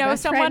think you know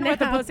someone with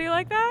a pussy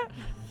like that?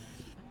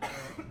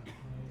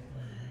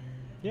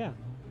 Yeah.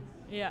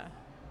 Yeah.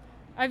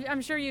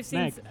 I'm sure you've seen.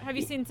 Meg. Have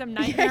you seen some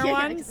nightmare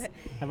ones?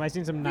 Have I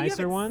seen some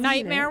nicer ones?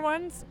 Nightmare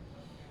ones?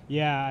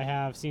 Yeah, I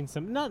have seen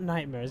some. Not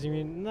nightmares. I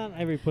mean, not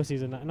every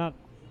pussy's a not.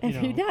 You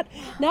know. Not every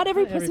Not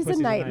every pussy's pussy's a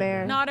a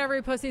nightmare. Not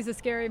every pussy's a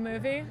scary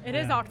movie. It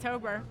is Yeah.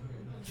 October.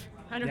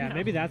 I don't Yeah, know.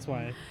 maybe that's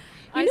why.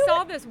 I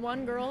saw this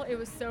one girl. It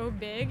was so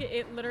big.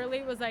 It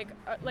literally was like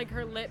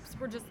her lips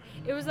were just.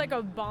 It was like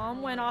a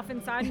bomb went off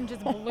inside and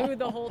just blew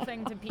the whole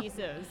thing to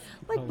pieces.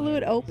 Like blew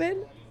it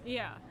open.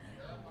 Yeah.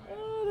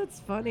 Oh, that's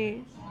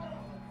funny.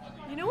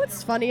 You know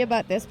what's funny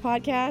about this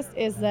podcast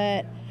is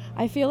that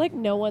I feel like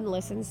no one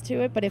listens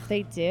to it, but if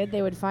they did,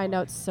 they would find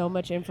out so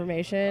much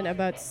information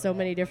about so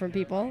many different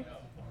people.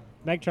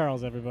 Meg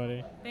Charles,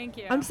 everybody. Thank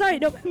you. I'm sorry,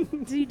 no.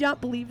 Do you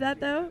not believe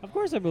that though? Of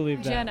course I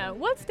believe that. Jenna,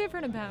 what's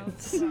different about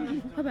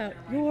about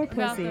your about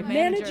pussy? the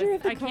Manager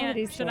of the I can't-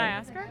 comedy Should store. I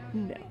ask her?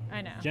 No.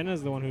 I know.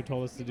 Jenna's the one who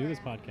told us to do this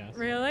podcast.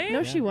 Really?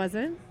 No, she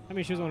wasn't. I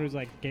mean, she was the one who's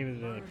like gave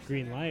it the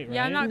green light, right?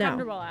 Yeah, I'm not No.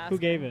 comfortable asking. Who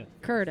gave it?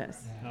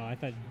 Curtis. Oh, I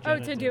thought. Oh, Jenna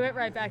to did. do it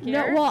right back here?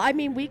 No, well, I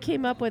mean, we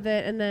came up with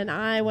it, and then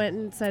I went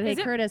and said, "Hey, Is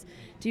it- Curtis,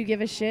 do you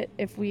give a shit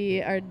if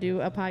we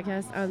do a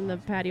podcast on the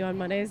patio on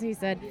Mondays?" He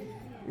said,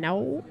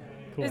 "No."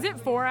 Cool. Is it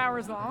 4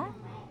 hours long?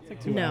 It's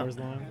like 2 No. hours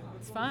long.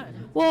 It's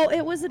fun. Well,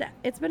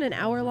 it's been an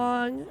hour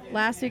long.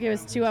 Last week it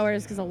was 2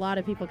 hours because a lot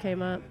of people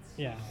came up.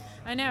 Yeah.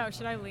 I know.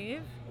 Should I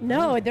leave?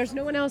 No, there's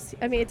no one else.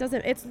 I mean, it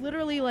doesn't. It's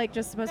literally like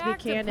just supposed Back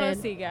to be to canon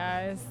pussy,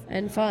 guys.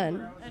 and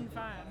fun. And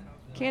fun.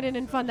 Canon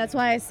and fun. That's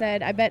why I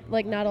said I bet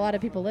like not a lot of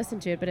people listen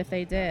to it, but if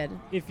they did,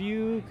 If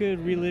you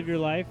could relive your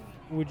life,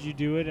 would you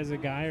do it as a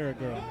guy or a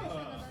girl?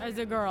 As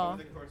a girl.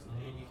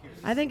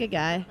 I think a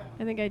guy.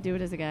 I think I'd do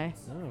it as a guy.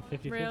 Oh,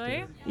 50-50.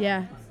 Really?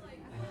 Yeah.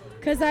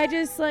 Cause I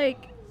just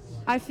like,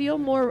 I feel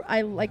more.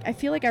 I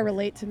feel like I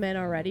relate to men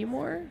already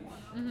more.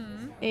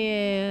 Mm-hmm.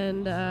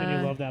 And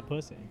And you love that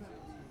pussy.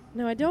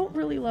 no, I don't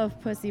really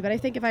love pussy, but I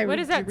think if I What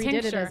is that redid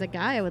it tincture? as a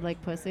guy, I would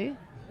like pussy,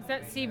 Is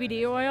that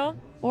CBD oil?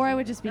 or I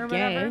would just be Or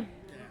gay. whatever?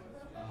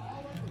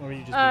 Or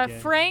you just be gay?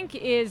 Frank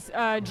is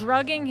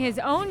drugging his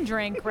own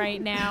drink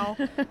right now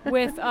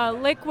with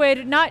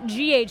liquid, not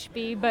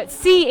GHB, but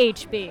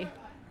CHB.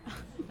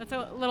 That's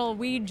a little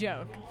weed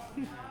joke.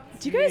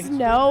 Did you guys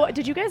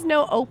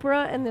know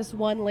Oprah and this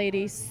one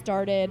lady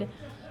started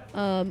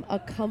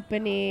a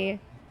company,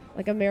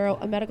 like a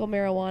medical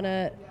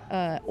marijuana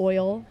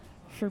oil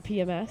for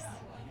PMS?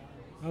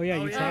 Oh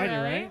yeah, you tried it,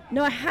 really? right?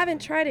 No, I haven't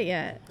tried it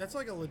yet. That's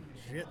like a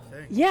legit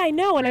thing. Yeah, I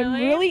know, and I'm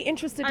Really? really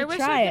interested to I wish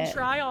try I it. could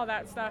try all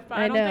that stuff, but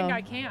I I don't think know.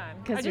 I can.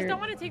 'Cause I just you're- don't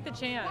want to take the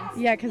chance.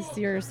 Yeah, because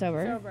you're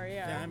sober. Sober, Yeah,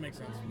 yeah. that makes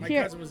sense. My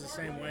Here. cousin was the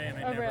same way, and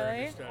I Oh, never really?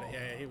 understood it.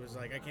 Yeah, he was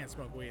like, I can't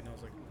smoke weed, and I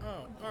was like,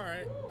 oh, all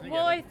right. I get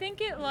Well, it. I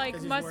think it like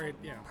 'Cause he's must worried,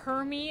 yeah.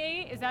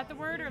 permeate. Is that the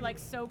word, or like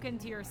soak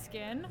into your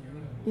skin?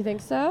 You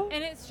think so?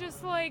 And it's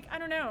just like I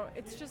don't know.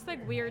 It's just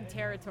like weird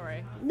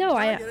territory. No,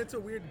 I I. get it's a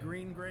weird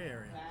green gray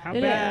area. How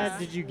It bad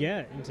is. did you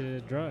get into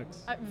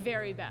drugs?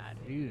 Very bad.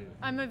 Ew.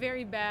 I'm a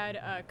very bad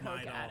coke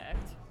Mine all.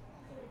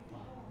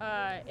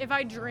 addict. If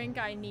I drink,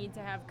 I need to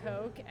have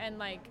coke, and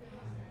like,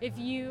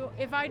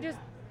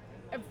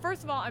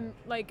 first of all,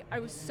 I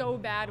was so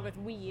bad with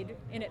weed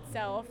in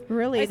itself.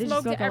 Really? I Did you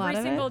smoked smoke a lot every of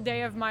it? single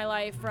day of my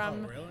life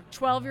from really?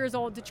 12 years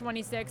old to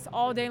 26,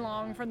 all day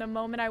long, from the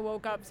moment I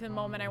woke up to the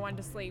moment I went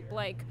to sleep.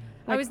 Like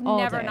I Like was all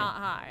never day. not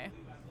high.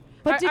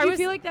 But I- did I you was-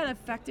 feel like that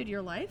affected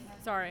your life?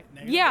 Sorry.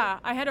 Negatively? Yeah,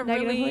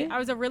 Negatively? I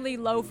was a really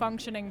low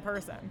functioning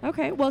person.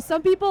 Okay. Well,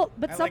 some people,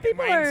 but I some like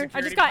people my are. insecurity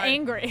I just got pop-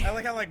 angry. I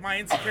like how like my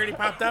insecurity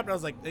popped up, and I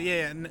was like,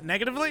 yeah,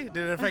 negatively? Did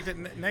it affect it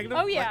negatively?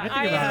 Oh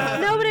yeah,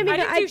 No, but I mean, I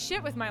didn't I- do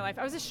shit with my life.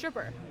 I was a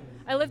stripper.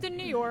 I lived in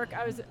New York.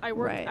 I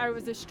worked. Right. I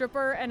was a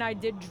stripper, and I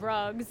did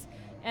drugs,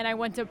 and I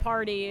went to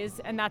parties,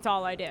 and that's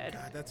all I did.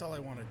 God, that's all I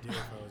want to do if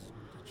I was.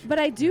 But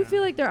I do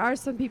feel like there are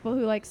some people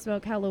who like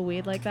smoke hella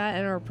weed like that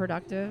and are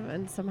productive,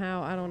 and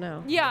somehow I don't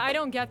know. Yeah, I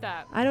don't get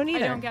that. I don't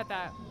either. I don't get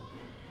that.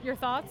 Your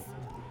thoughts?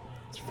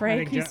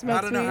 Frank, he smokes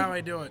I don't know weed. how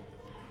I do it.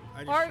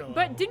 I just show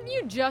But up. didn't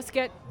you just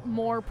get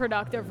more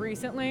productive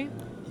recently?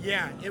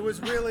 Yeah, it was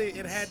really.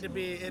 It had to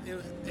be. It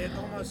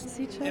almost.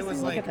 See, Chelsea, It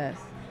was look like. at this.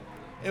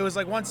 It was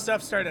like once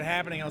stuff started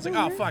happening, I was like,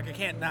 oh fuck, I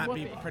can't not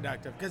be Whoopee.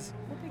 productive. Because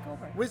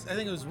I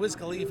think it was Wiz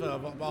Khalifa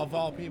of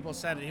all people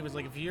said it. He was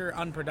like, if you're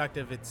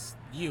unproductive, it's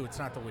you. It's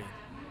not the weed.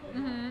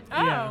 Mm-hmm.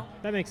 Yeah, Oh,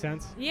 that makes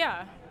sense.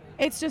 yeah.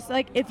 It's just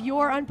like if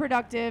you're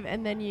unproductive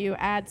and then you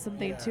add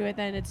something to it,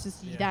 then it's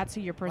just that's who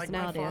your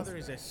personality like my is. father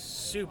is a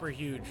super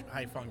huge,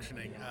 high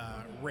functioning,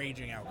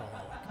 raging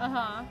alcoholic.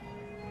 Uh-huh.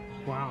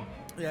 Wow.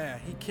 Yeah,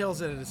 he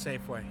kills it at a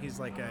Safeway. He's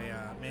like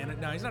a man.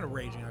 No, he's not a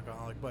raging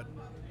alcoholic, but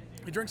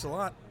he drinks a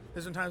lot.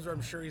 There's been times where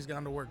I'm sure he's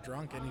gone to work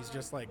drunk and he's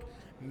just like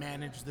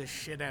managed the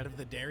shit out of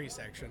the dairy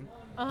section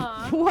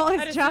Uh-huh. Well, At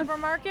a his job.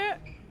 supermarket?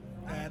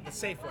 at the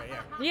Safeway.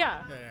 Yeah.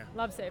 Yeah. Yeah.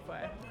 Love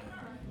Safeway.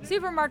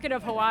 Supermarket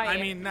of Hawaii.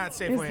 I mean, not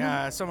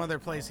Safeway. Some other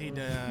place he'd.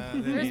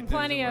 There's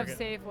plenty of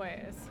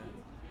Safeways.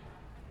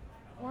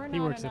 Or He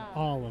not works at enough.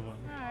 all of them.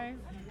 Hi.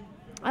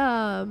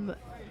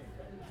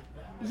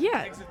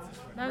 Yeah. That was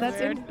That's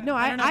weird. no,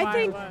 I don't know I why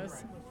think- it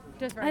was.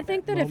 Just I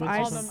think that if Moments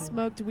I or something?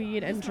 smoked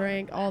weed and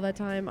drank all the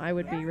time, I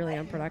would be really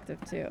unproductive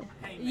too.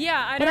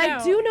 Yeah, I But don't know.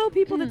 I do know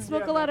people that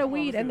smoke a lot of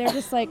weed and they're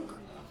just like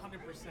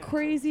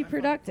crazy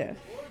productive.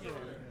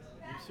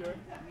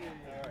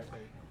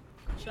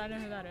 Should I know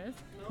who that is?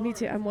 Me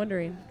too. I'm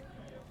wondering.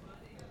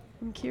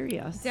 I'm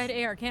curious. Dead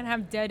air. Can't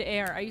have dead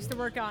air. I used to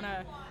work on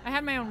I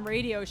had my own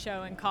radio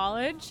show in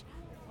college,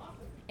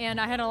 and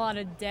I had a lot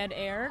of dead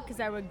air because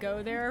I would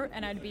go there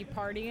and I'd be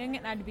partying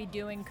and I'd be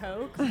doing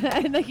coke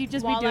And like you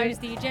just while be I doing.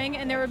 was DJing,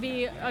 and there would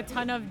be a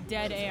ton of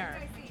dead air.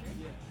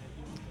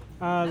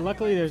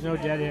 Luckily, there's no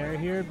dead air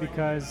here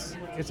because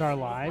it's our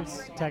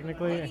lives,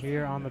 technically,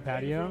 here on the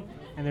patio,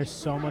 and there's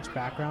so much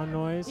background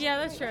noise Yeah,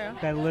 that's true.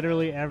 that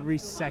literally every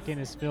second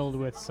is filled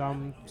with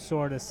some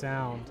sort of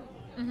sound.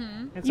 Mm-hmm.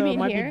 And You so it mean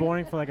might here? be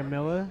boring for like a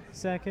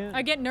millisecond.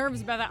 I get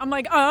nervous about that. I'm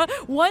like,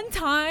 one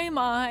time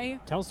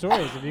Tell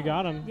stories if you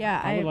got them. Yeah,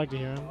 I would I- like to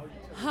hear them.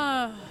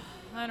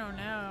 I don't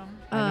know.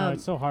 I know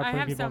it's so hard I putting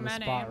have people so on the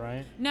many. spot,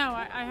 right? No,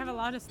 I have a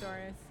lot of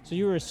stories. So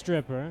you were a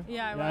stripper.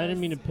 Yeah, I didn't was.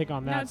 mean to pick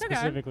on No, that it's okay.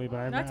 specifically, but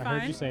I That's heard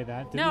fine. you say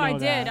that. Didn't No, know I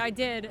did. that. I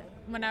did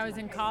when I was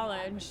in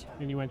college,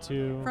 And you went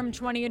to from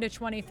 20 to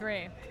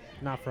 23.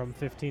 not from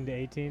 15 to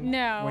 18.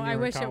 No, when you I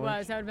were in wish it college?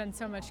 was. That would have been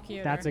so much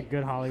cuter. That's a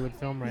good Hollywood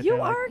film right You there.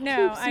 like, are No,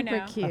 cute, I super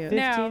know. cute. A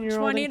no, 15-year-old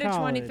 20 in to college.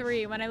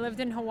 23 when I lived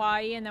in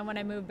Hawaii, and then when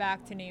I moved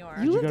back to New York.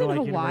 You Did lived go to, in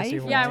like, University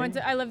Hawaii? of Yeah, I Hawaii? went.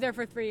 I lived there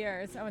for 3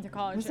 years. I went to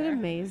college Was it there.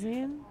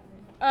 amazing?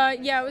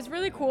 Yeah, it was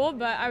really cool,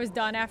 but I was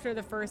done after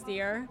the first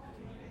year.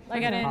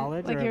 Like I In didn't.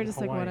 college Like or you're just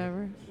like Hawaii?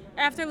 whatever.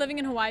 After living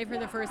in Hawaii for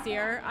the first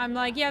year, I'm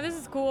like, yeah, this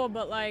is cool,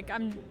 but like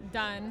I'm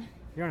done.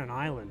 You're on an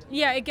island.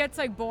 Yeah, it gets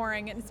like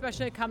boring, and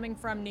especially coming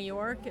from New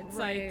York. It's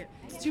like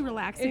It's too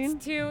relaxing.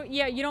 it's too.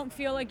 Yeah, you don't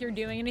feel like you're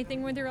doing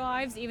anything with your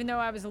lives, even though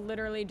I was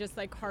literally just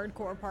like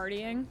hardcore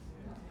partying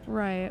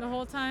right. the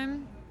whole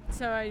time.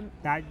 So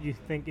That you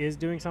think is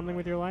doing something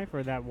with your life,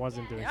 or that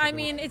wasn't doing something? I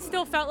mean, it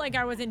still felt like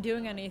I wasn't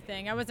doing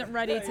anything. I wasn't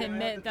ready to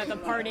admit that the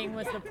partying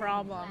was the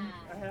problem.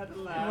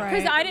 Right.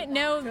 Because I didn't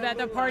know that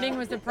the partying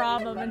was the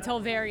problem until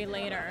very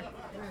later.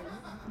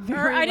 Very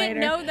Or I didn't later.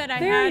 know that I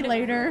Very had.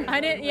 later. I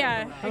didn't.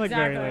 Yeah, I like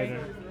exactly. very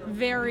later.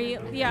 Very.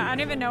 Yeah, I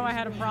didn't even know I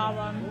had a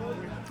problem.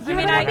 Yeah, I mean,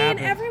 but I happened?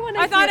 mean, everyone.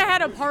 I thought I feel-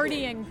 had a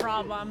partying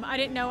problem. I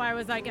didn't know I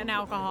was like an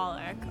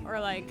alcoholic or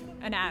like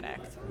an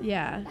addict.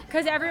 Yeah.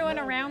 Because everyone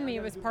around me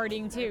was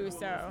partying too.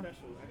 So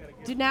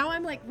Dude, now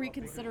I'm like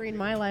reconsidering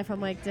my life.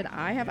 I'm like, did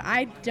I have?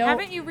 I don't.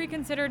 haven't you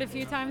reconsidered a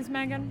few times,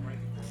 Megan?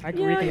 I Yeah,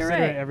 you're reconsider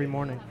right. it every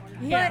morning.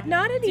 But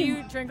not Do any.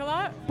 you drink a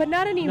lot? But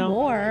not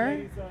anymore.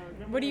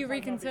 What do you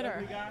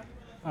reconsider?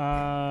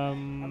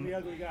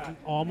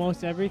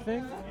 Almost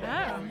everything. Oh.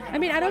 I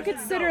mean, I don't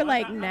consider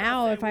like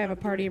now if I have a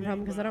partying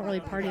problem because I don't really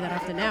party that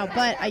often now.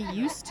 But I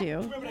used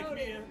to.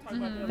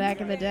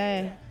 Back in the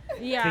day.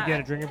 Yeah. Think you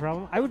had a drinking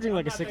problem? I would drink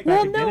like a six-pack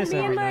Well, of no, Guinness me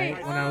every and my-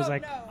 night when I was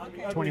like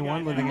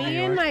 21 living in New Me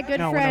York. and my good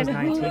no, friend when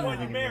I was 19 who-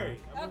 living in New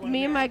York.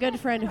 Me and my good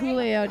friend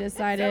Julio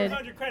decided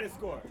credit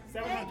score.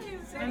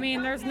 700. I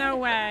mean, there's no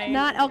way.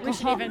 Not We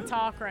should alcohol- even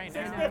talk right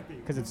now.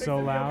 Because it's so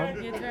loud.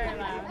 It's very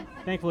loud.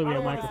 Thankfully, we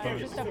have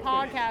microphones. Just a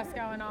podcast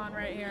going on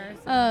right here.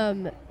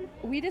 So.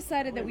 we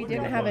decided that we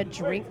didn't have a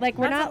drink. Like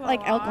we're That's not a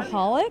like little odd.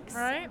 alcoholics.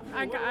 Right?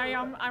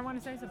 I want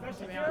to say something,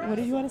 to be honest. What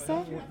did you want to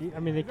say? I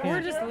mean, they Or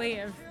can't. just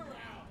leave.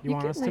 You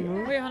want can us to leave.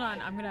 move? Wait, hold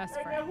on. I'm going to ask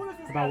Frank.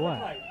 About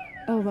what?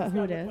 Oh, about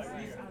who it is?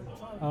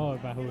 Oh,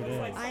 about who it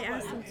is. I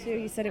asked him too.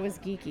 He said it was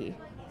geeky.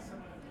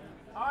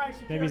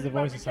 Maybe he's the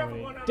voice of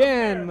somebody.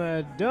 Dan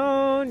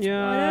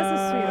Madonia. Oh,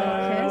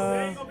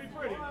 that's a sweet little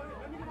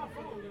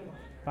kiss.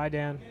 Bye,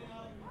 Dan.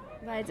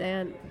 Bye,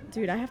 Dan.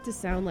 Dude, I have to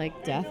sound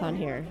like death on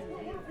here.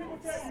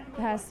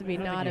 It has to be I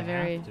don't not think a you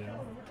very. have to.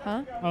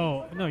 Huh?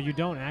 Oh, no, you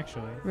don't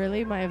actually.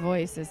 Really? My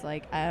voice is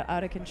like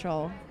out of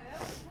control.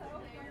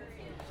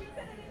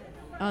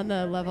 On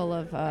the level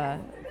of, I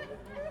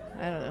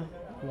don't know.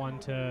 1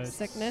 to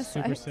Sickness.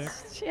 super sick.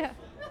 Yeah.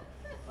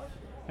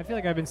 I feel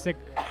like I've been sick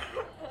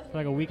for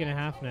like a week and a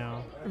half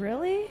now.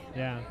 Really?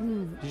 Yeah.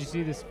 Mm. Did you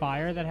see this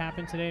fire that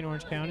happened today in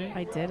Orange County?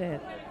 I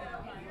didn't.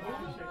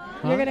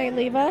 Huh? You're going to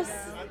leave us?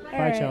 All Bye,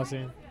 right.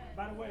 Chelsea.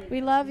 We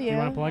love you. You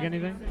want to plug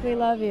anything? We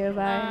love you.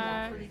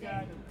 Bye.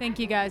 Thank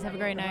you guys. Have a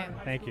great night.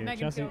 Thank you. Megan,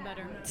 Chelsea. feel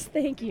better.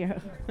 Thank you.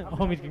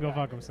 Omid can go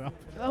fuck himself.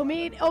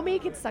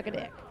 Omid can suck a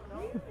dick.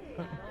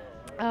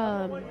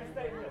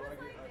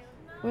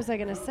 What was I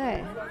gonna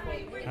say?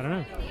 I don't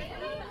know.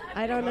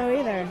 I don't know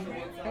either.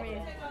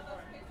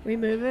 We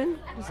moving?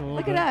 Just a little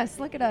Look bit. at us.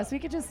 Look at us. We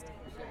could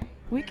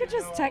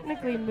just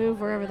technically move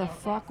wherever the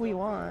fuck we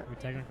want. We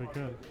technically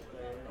could.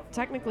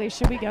 Technically,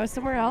 should we go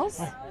somewhere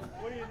else?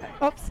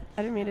 Oops,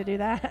 I didn't mean to do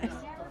that.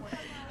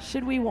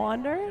 Should we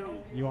wander?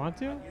 You want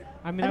to?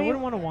 I mean, I wouldn't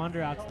want to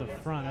wander out to the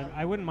front.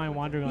 I wouldn't mind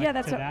wandering like, Yeah,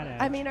 that's to what that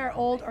edge. I mean. Our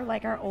old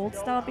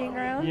stomping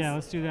grounds. Yeah,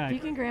 let's do that. You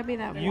can grab me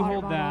that You water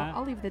hold bottle. that.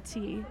 I'll leave the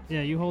tea.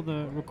 Yeah, you hold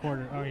the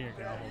recorder. Oh, here you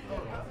go. I'll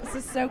hold the This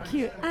is so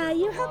cute.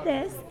 You hold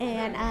this,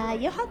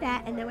 and you hold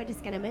that, and then we're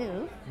just gonna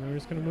move. We're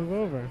just gonna move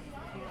over.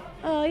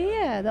 Oh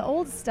yeah, the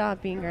old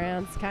stomping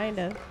grounds, kind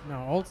of.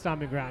 No, old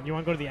stomping ground. You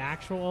want to go to the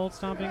actual old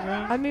stomping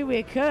ground? I mean,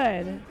 we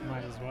could.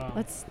 Might as well.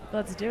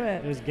 Let's do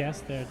it. There's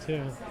guests there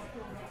too.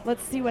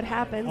 Let's see what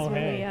happens Oh, when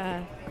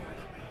hey.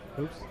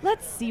 we. Oops.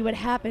 Let's see what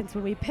happens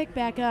when we pick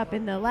back up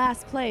in the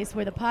last place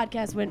where the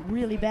podcast went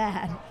really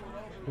bad.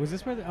 Was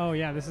this where? Oh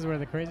yeah, this is where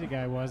the crazy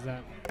guy was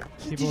that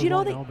people you know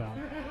won't that- know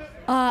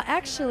about.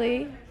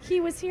 Actually, he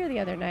was here the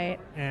other night,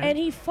 And? and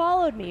he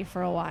followed me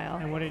for a while.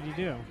 And what did you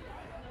do?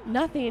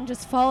 Nothing,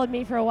 just followed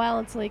me for a while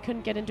until he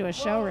couldn't get into a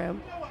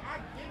showroom.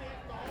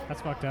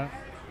 That's fucked up.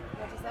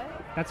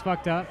 That's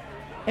fucked up.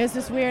 It was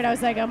just weird. I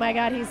was like, oh my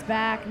god, he's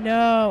back.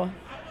 No.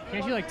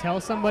 Can't you like tell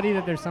somebody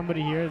that there's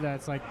somebody here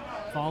that's like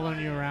following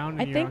you around?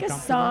 And I you're think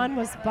uncomfortable? Hassan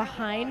was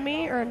behind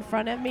me or in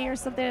front of me or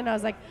something, and I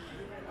was like,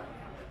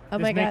 oh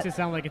This my makes god. it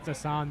sound like it's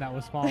Hassan that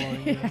was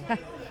following you.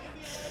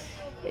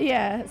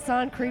 Yeah,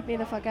 Hassan creeped me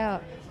the fuck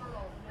out.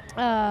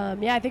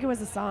 Yeah, I think it was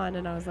Hassan,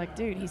 and I was like,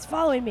 dude, he's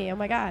following me. Oh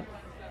my god.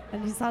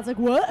 And Hassan's like,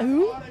 what?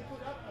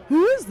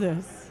 Who is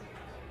this?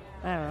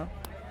 I don't know.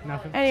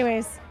 Nothing.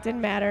 Anyways,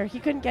 didn't matter. He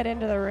couldn't get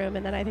into the room,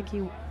 and then I think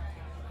he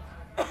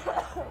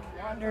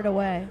wandered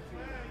away.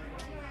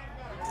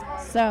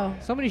 So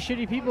many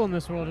shitty people in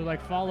this world who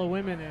like follow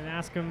women and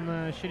ask them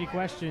shitty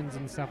questions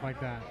and stuff like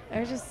that.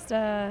 I just,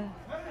 I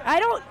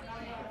don't.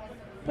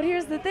 But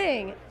here's the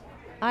thing,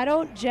 I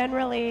don't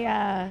generally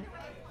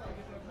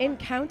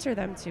encounter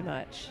them too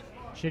much.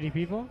 Shitty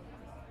people?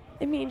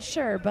 I mean,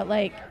 sure, but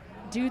like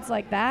dudes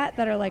like that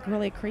are like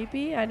really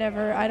creepy. I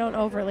don't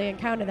overly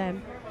encounter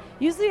them.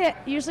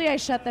 Usually I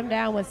shut them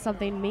down with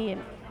something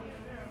mean,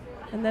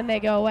 and then they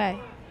go away.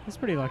 That's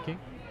pretty lucky.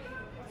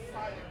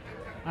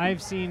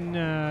 I've seen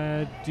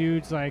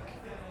dudes like.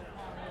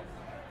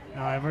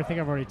 Oh, I think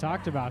I've already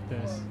talked about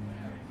this.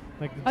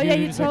 Like. Oh yeah,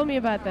 you told me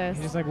about this.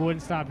 He just like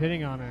wouldn't stop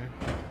hitting on her.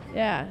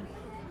 Yeah.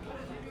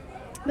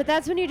 But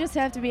that's when you just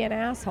have to be an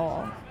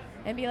asshole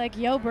and be like,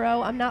 yo,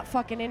 bro, I'm not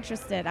fucking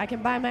interested. I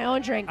can buy my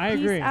own drink. I Peace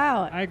agree.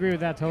 out. I agree with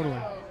that totally.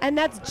 And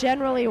that's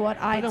generally what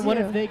I But then do. what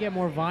if they get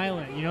more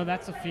violent? You know,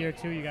 that's a fear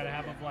too. You gotta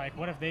have of like,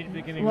 what if they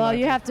begin Well, like,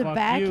 you have to fuck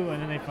back- you,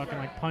 and then they fucking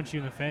like punch you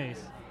in the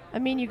face. I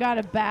mean, you got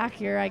to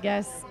back your, I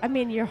guess. I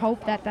mean, you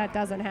hope that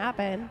doesn't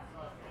happen.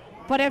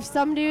 But if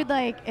some dude,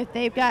 like, if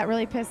they've got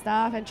really pissed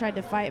off and tried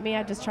to fight me,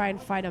 I'd just try and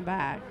fight him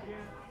back.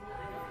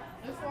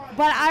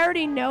 But I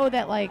already know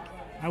that, like,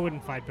 I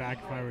wouldn't fight back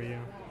if I were you,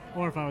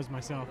 or if I was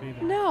myself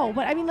either. no,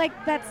 but I mean,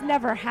 like, that's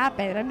never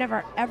happened. I've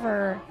never,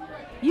 ever,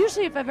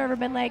 usually if I've ever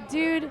been like,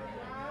 dude,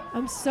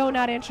 I'm so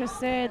not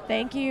interested,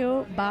 thank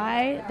you,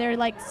 bye, they're,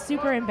 like,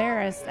 super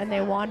embarrassed and they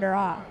wander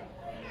off,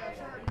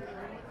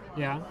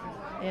 Yeah.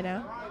 you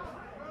know?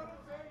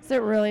 Is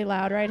it really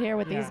loud right here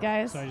with Yeah, these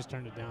guys? So I just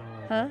turned it down a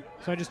little Huh? bit.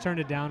 So I just turned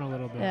it down a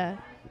little bit. Yeah.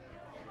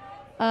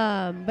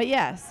 But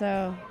yeah,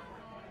 so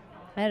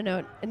I don't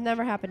know. It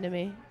never happened to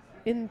me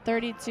in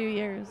 32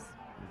 years.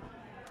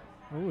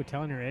 Ooh,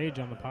 telling your age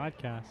on the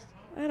podcast.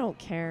 I don't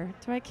care.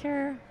 Do I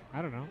care?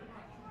 I don't know.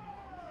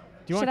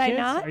 Do you Should want I kids?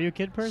 not? Are you a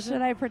kid person?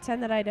 Should I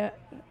pretend that I don't?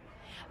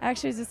 I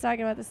actually was just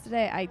talking about this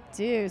today. I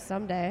do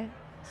someday.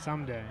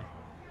 Someday.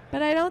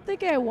 But I don't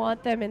think I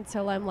want them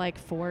until I'm like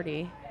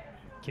 40.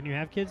 Can you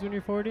have kids when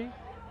you're 40?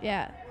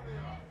 Yeah.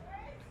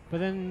 But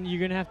then you're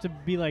going to have to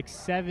be like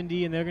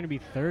 70 and they're going to be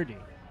 30.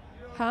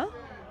 Huh?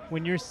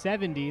 When you're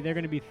 70, they're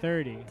going to be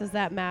 30. Does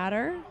that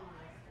matter?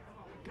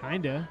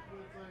 Kinda.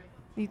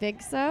 You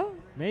think so?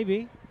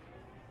 Maybe.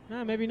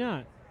 No, maybe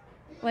not.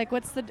 Like,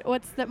 what's the?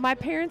 My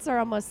parents are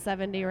almost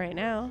 70 right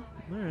now,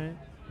 All right.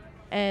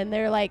 and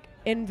they're like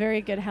in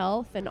very good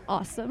health and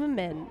awesome,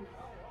 and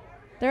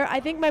I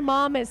think my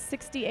mom is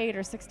 68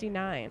 or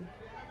 69.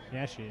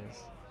 Yeah, she is.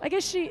 I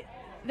guess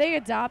they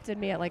adopted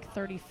me at like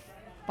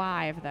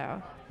 35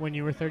 though. When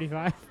you were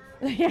 35?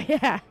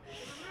 Yeah.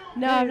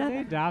 No, I'm not. They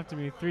adopted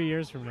me 3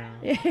 years from now.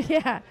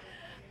 Yeah.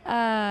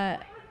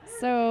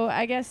 So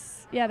I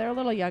guess, yeah, they're a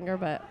little younger,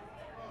 but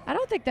I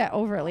don't think that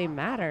overtly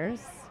matters.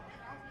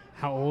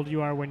 How old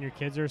you are when your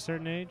kids are a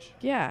certain age?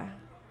 Yeah.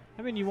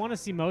 I mean, you want to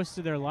see most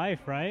of their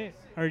life, right?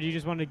 Or do you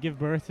just want to give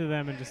birth to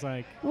them and just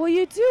like... Well,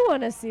 you do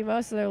want to see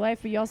most of their life,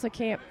 but you also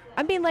can't...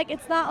 I mean, like,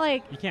 it's not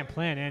like... You can't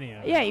plan any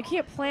of it. Yeah, you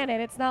can't plan it.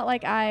 It's not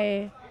like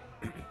I'm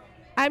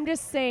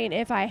just saying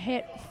if I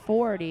hit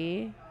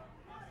 40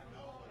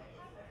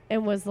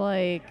 and was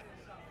like...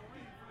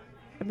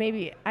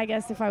 Maybe, I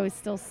guess if I was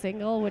still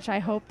single, which I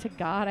hope to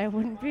God I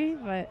wouldn't be,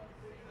 but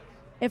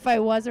if I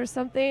was or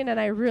something and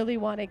I really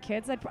wanted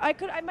kids,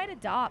 I might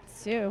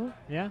adopt too.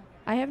 Yeah?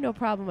 I have no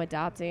problem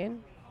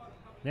adopting.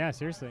 Yeah,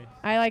 seriously.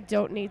 I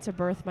don't need to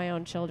birth my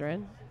own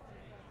children.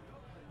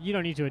 You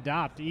don't need to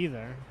adopt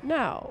either.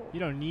 No. You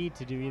don't need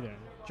to do either.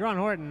 Jerron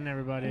Horton,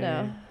 everybody.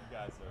 No. You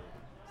guys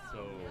are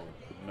so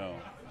no.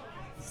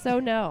 So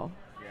no.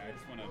 Yeah, I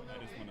just wanna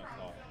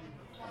talk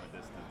from a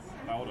distance.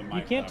 If I hold a mic,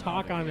 You can't I'm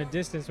talk not on a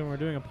distance when we're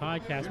doing a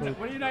podcast.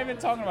 What are you not even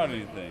talking about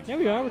anything? Yeah,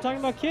 we are. We're talking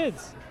about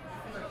kids.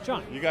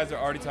 John. You guys are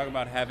already talking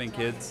about having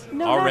kids?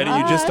 No, already?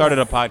 not You just us. started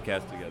a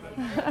podcast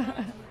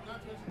together.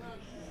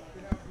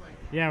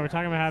 Yeah, we're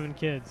talking about having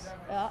kids.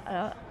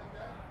 I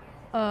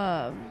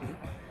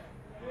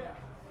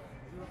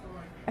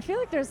feel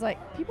like there's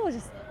people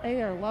just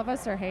either love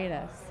us or hate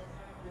us.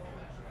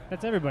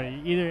 That's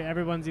everybody.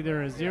 Everyone's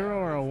either a 0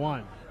 or a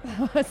 1.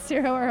 A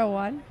 0 or a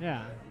 1?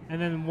 Yeah. And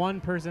then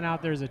one person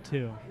out there is a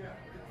 2.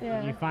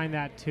 Yeah. You find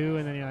that 2,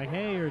 and then you're like,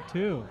 hey, you're a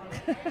 2.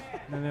 And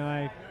then they're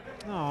like,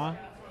 aw.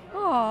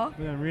 Aw. But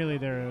then really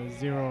they're a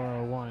 0 or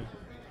a 1.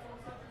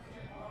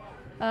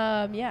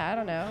 Yeah, I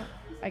don't know.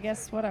 I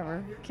guess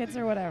whatever. Kids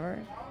are whatever.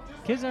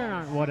 Kids are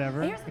not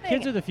whatever. Here's the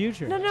Kids thing. are the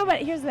future. No, but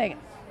here's the thing.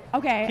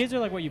 Okay. Kids are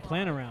like what you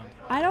plan around.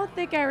 I don't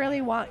think I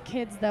really want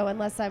kids though,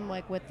 unless I'm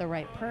with the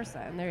right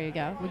person. There you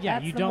go. Well, yeah,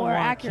 That's you the don't more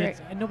want accurate.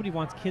 kids, and nobody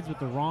wants kids with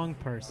the wrong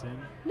person.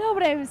 No,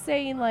 but I was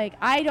saying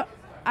I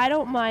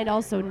don't mind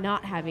also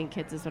not having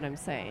kids is what I'm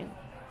saying.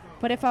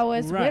 But if I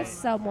was Right. with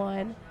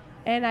someone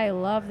and I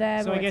love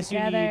them, So I we're guess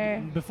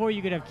together, before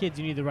you could have kids,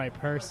 you need the right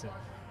person.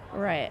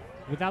 right?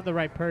 Without the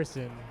right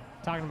person,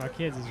 talking about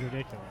kids is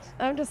ridiculous.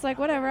 I'm just like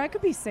whatever. I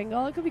could be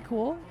single. It could be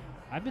cool.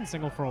 I've been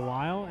single for a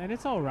while, and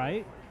it's all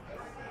right.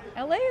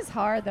 LA is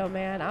hard though,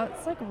 man.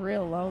 It's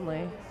real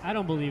lonely. I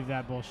don't believe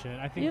that bullshit.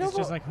 I think You it's don't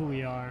just like who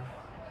we are.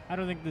 I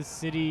don't think the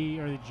city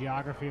or the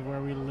geography of where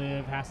we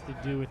live has to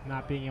do with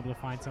not being able to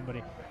find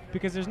somebody.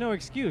 Because there's no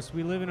excuse.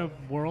 We live in a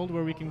world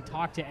where we can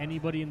talk to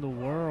anybody in the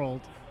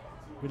world.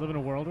 We live in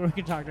a world where we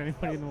can talk to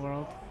anybody in the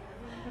world.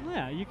 And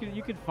yeah,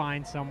 you could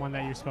find someone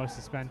that you're supposed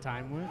to spend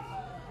time with.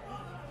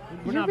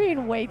 You're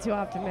being way too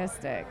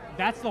optimistic.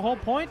 That's the whole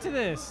point to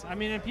this. I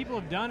mean, and people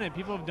have done it.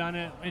 People have done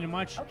it in a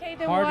much Okay,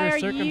 then harder why are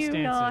circumstances.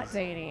 you not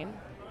dating?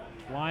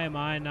 Why am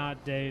I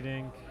not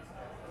dating?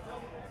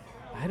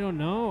 I don't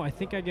know. I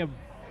think I get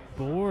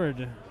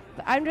bored.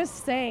 I'm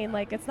just saying,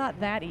 it's not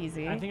that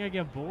easy. I think I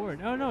get bored.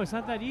 Oh, no, it's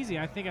not that easy.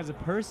 I think as a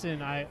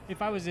person,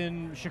 if I was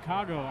in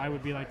Chicago, I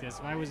would be like this.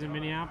 If I was in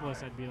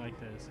Minneapolis, I'd be like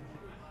this.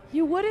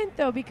 You wouldn't,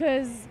 though,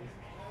 because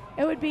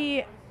it would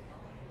be...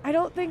 I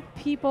don't think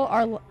people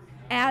are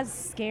as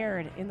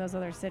scared in those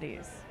other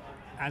cities.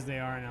 As they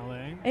are in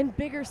LA? In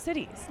bigger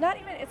cities. It's not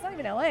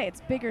even LA,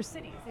 it's bigger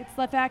cities. It's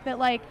the fact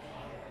that,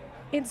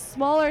 in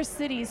smaller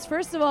cities,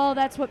 first of all,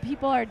 that's what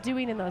people are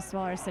doing in those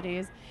smaller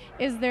cities,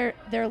 is they're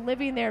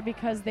living there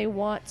because they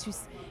want to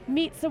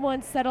meet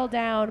someone, settle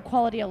down,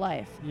 quality of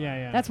life.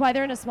 Yeah. That's why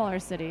they're in a smaller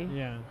city.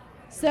 Yeah.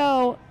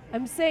 So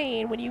I'm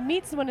saying when you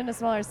meet someone in a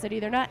smaller city,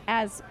 they're not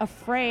as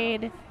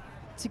afraid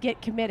to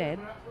get committed.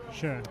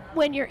 Sure.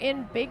 When you're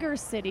in bigger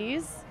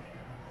cities,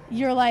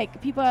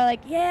 people are like,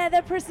 yeah,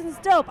 that person's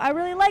dope. I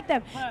really like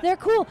them. They're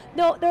cool.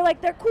 No,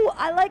 they're cool.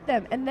 I like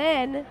them. And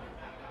then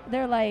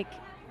they're like,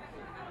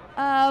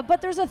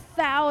 but there's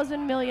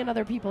 1,000 million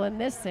other people in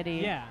this city.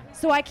 Yeah.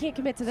 So I can't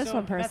commit to this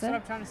one person.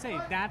 That's what I'm trying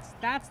to say.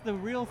 That's the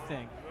real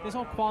thing. This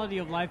whole quality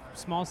of life,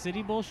 small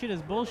city bullshit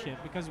is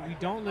bullshit because we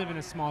don't live in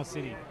a small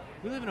city.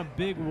 We live in a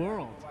big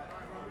world.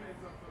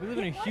 We live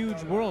in a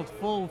huge world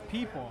full of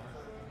people.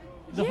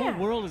 The whole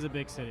world is a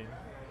big city.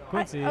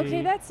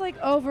 Okay, that's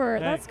over.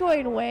 That's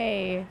going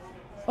way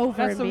over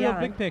That's and the beyond.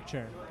 real big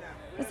picture.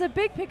 It's a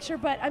big picture,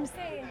 but I'm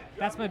saying...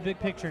 That's my big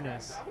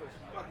picture-ness.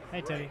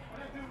 Hey, Teddy.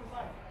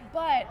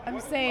 But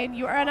I'm saying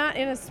you are not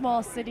in a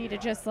small city to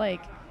just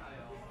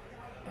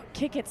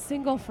kick it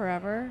single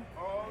forever.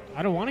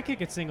 I don't want to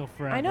kick it single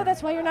forever. I know,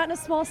 that's why you're not in a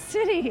small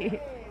city.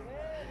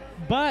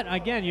 But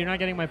again, you're not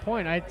getting my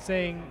point. I'm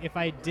saying if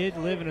I did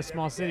live in a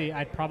small city,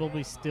 I'd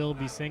probably still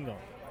be single.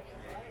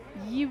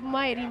 You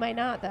might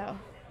not though.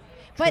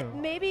 But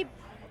maybe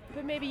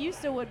you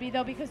still would be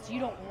though because you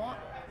don't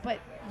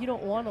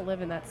want to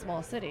live in that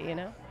small city, you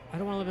know? I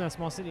don't want to live in that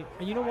small city.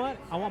 And you know what?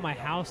 I want my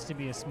house to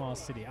be a small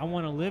city. I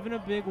want to live in a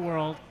big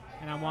world,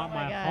 and I want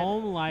my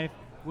home life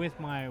with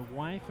my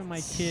wife and my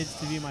kids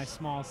to be my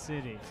small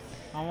city.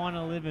 I want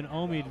to live in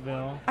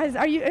Omidville.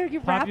 Are you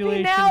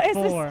rapping now?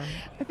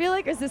 I feel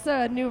like is this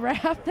a new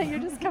rap that you're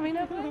just coming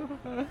up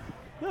with?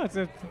 No, it's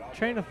a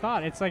train of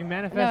thought. It's like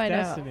manifest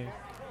destiny.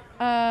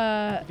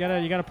 You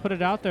gotta put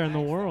it out there in the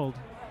world.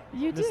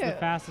 You This do. is the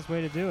fastest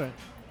way to do it.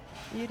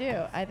 You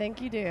do. I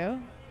think you do.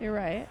 You're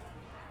right.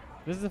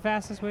 This is the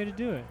fastest way to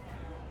do it.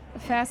 The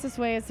fastest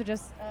way is to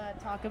just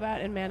talk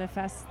about and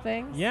manifest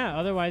things. Yeah,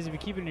 otherwise if you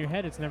keep it in your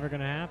head, it's never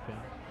going to happen.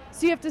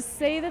 So you have to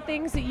say the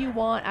things that you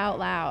want out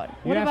loud.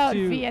 You What have about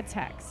to- via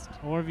text?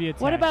 Or via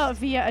text. What about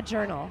via a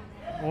journal?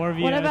 Or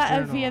via What a about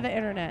journal. via the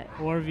internet?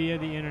 Or via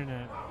the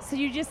internet. So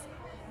you just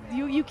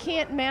you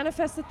can't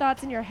manifest the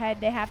thoughts in your head.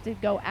 They have to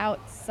go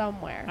out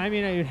somewhere. I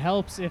mean, it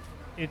helps if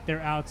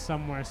they're out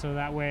somewhere, so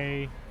that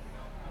way,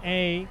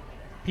 A,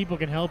 people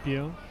can help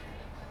you,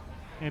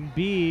 and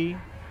B,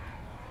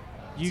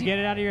 you Do get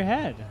it out of your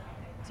head.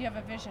 Do you have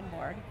a vision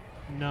board?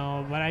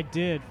 No, but I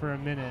did for a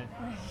minute.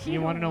 You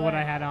You want to know what I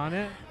would. had on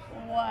it?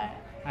 What?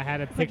 I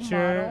had a Like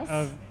picture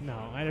models?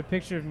 I had a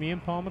picture of me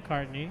and Paul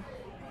McCartney,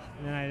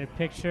 and then I had a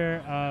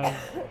picture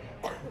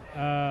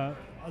of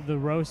the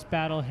roast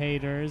battle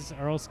haters,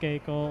 Earl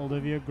Skakel,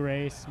 Olivia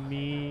Grace,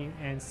 me,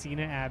 and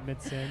Sina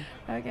Admison,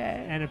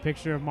 Okay. and a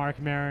picture of Mark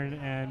Maron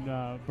and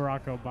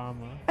Barack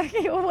Obama.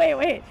 Okay, well,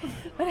 wait.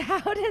 But how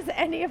does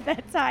any of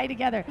that tie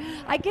together?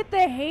 I get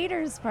the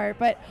haters part,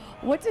 but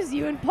what does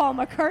you and Paul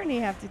McCartney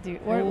have to do?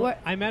 Well,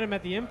 I met him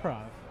at the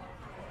Improv.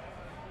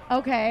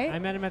 Okay. I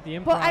met him at the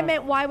Improv. But I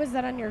meant, why was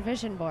that on your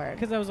vision board?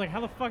 because I was like, how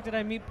the fuck did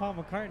I meet Paul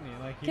McCartney?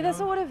 Like, you Okay, that's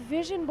know? not what a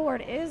vision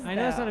board is. I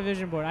know it's though. not a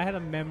vision board. I had a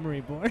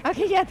memory board.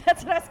 Okay, yeah,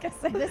 that's what I was gonna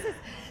say.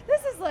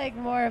 This is like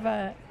more of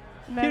a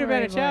Peter memory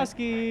board.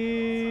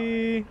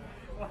 Banachowski.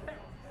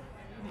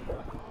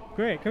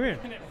 Great, come here.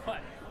 What?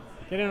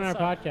 Get in on our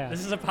podcast.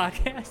 This is a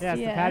podcast? Yeah,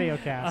 it's Yeah. the patio Oh,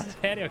 cast. it's a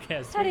patio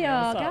cast. Patio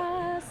What's up?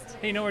 cast.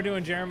 Hey, you know we're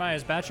doing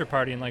Jeremiah's bachelor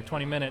party in like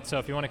 20 minutes, so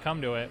if you want to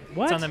come to it,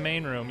 What? it's on the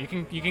main room. You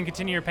can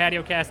continue your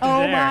patio cast in Oh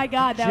there. my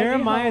God, that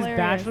Jeremiah's would be hilarious.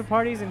 bachelor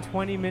parties in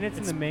 20 minutes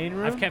in the main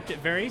room. I've kept it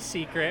very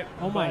secret.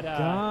 Oh my but,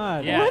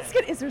 God. Yeah. What's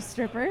good? Is there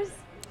strippers?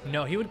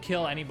 No, he would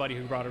kill anybody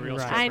who brought a real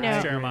Right. stripper. I know.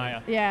 It's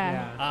Jeremiah.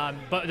 Yeah.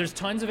 But there's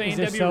tons of Is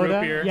there A&W soda?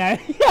 root beer. Yeah.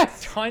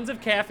 Yes. Tons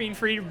of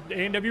caffeine-free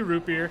A&W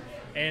root beer,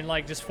 and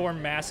like just 4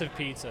 massive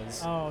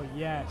pizzas. Oh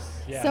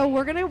yes. Yeah. So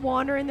we're gonna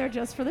wander in there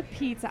just for the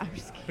pizza. I'm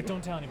just kidding. But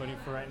don't tell anybody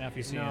for right now if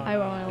you see No. him. I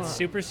won't. It's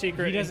super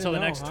secret He doesn't until the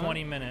know, next huh?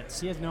 20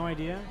 minutes. He has no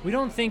idea. We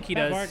don't think he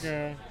Pat does.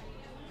 Barker.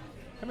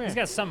 Come here. He's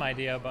got some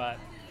idea, but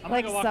I'm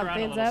Like gonna go walk around a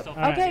something's little up. still.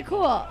 All right. Okay,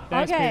 cool.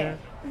 Thanks, okay. Peter.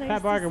 Nice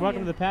Pat Barker, see welcome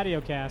you. to the patio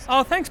cast.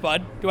 Oh, thanks,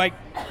 bud. Do I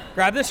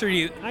grab this or do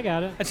you? I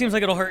got it. That seems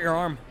like it'll hurt your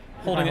arm.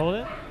 Holding Can I hold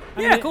it?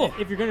 I Yeah, mean, cool.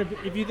 If you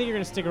think you're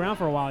gonna stick around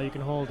for a while, you can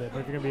hold it. But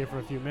if you're gonna be here for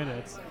a few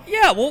minutes,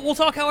 Yeah, we'll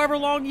talk however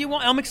long you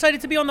want. I'm excited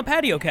to be on the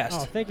patio oh,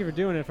 cast. thank you for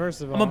doing it. First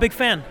of all, I'm a big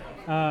fan.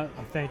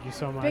 Thank you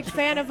so much. Big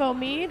fan of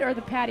Omid or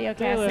the patio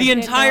cast? The The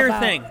Didn't know entire about?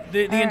 thing,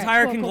 the All right,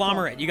 entire cool, cool, cool.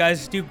 conglomerate. You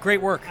guys do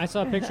great work. I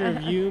saw a picture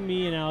of you,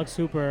 me, and Alex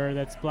Hooper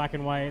that's black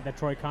and white that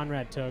Troy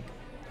Conrad took.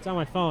 It's on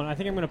my phone. I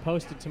think I'm going to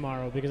post it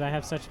tomorrow because I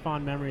have such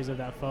fond memories of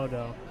that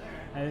photo.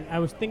 I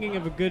was thinking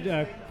of a good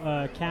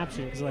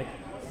caption because, like,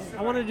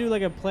 I want to do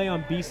like a play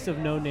on Beasts of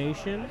No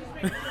Nation,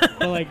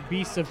 but like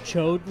Beasts of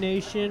Chode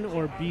Nation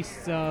or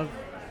Beasts of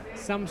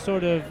some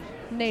sort of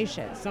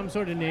Nation.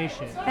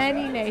 nation.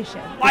 Any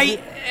nation.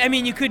 I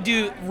mean, you could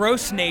do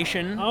Roast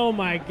Nation. Oh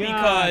my god!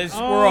 Because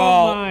oh we're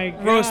all my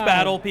roast God.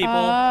 battle people.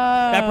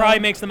 That probably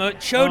makes the most.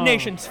 Chode Oh.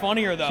 Nation's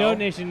funnier though. Chode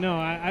Nation, no,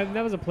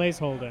 that was a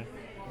placeholder.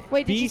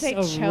 Wait, did Beast you say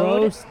of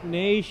chode? Roast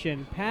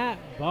Nation, Pat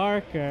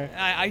Barker.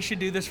 I should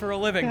do this for a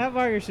living. Pat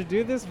Barker should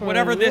do this for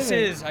Whatever a this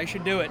living. is, I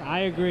should do it. I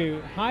agree.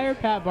 Hire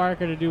Pat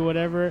Barker to do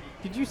whatever.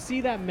 Did you see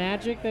that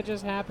magic that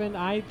just happened?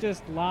 I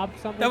just lobbed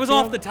something. That was to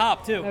off him, the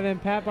top too. And then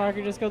Pat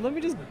Barker just goes, "Let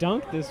me just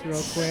dunk this real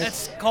quick."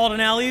 That's called an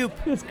alley-oop.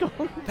 It's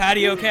called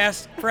Patio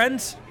cast,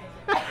 friends.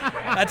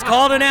 That's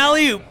called an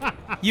alley-oop.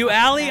 You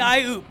alley,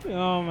 I oop.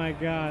 Oh my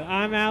God!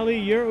 I'm Ali,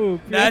 you're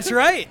oop. That's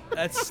right.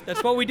 That's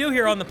what we do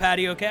here on the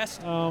patio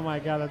cast. Oh my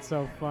God, that's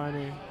so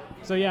funny.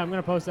 So yeah, I'm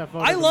gonna post that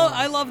photo. I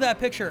tomorrow. love that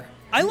picture.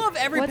 I love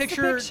every What's the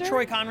picture picture?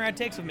 Troy Conrad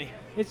takes of me.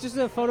 It's just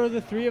a photo of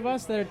the three of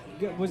us that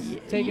was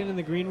taken in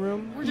the green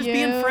room. We're just You,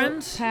 being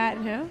friends. Pat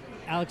and who?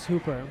 Alex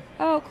Hooper.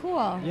 Oh,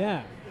 cool.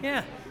 Yeah.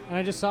 Yeah. And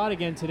I just saw it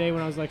again today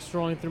when I was like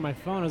strolling through my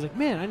phone. I was like,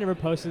 man, I never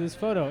posted this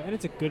photo, and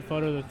it's a good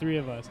photo of the three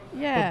of us.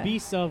 Yeah. The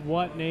Beasts of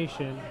what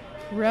nation?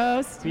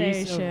 Roast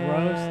Beasts Nation. of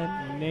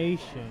Roast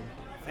Nation.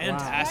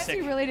 Fantastic.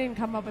 You really didn't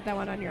come up with that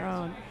one on your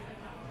own.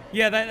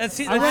 Yeah, that's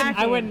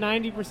I went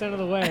 90% of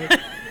the way.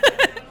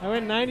 I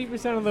went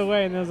 90% of the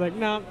way, and I was like,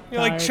 no.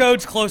 You're like,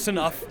 Chode's close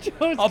enough.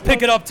 Chode's I'll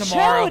pick it up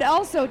tomorrow. Chode,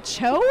 also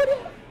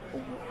chode?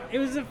 It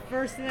was the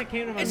first thing that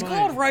came to my It's mind.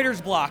 called writer's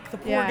block. The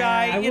poor Yeah.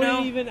 guy, I you know.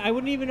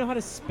 wouldn't even know how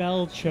to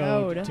spell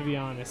chode, Chode. to be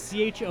honest.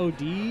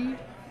 CHOD?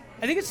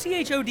 I think it's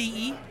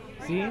CHODE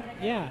See?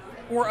 Yeah.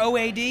 or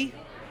OAD.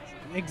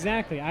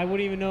 Exactly. I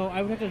wouldn't even know.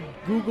 I would have to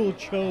Google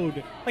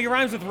chode. Like it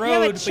rhymes with Yeah, road,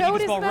 but but you chode can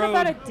is spell not road.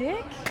 about a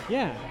dick?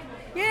 Yeah.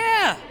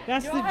 Yeah.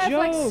 That's You the all have,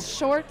 joke. like,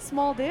 short,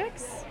 small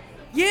dicks?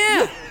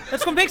 Yeah.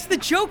 That's what makes the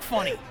joke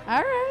funny.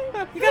 All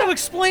right. You got to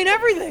explain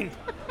everything.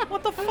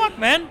 What the fuck,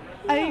 man?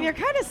 I mean, you're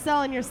kind of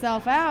selling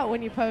yourself out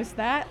when you post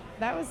that.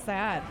 That was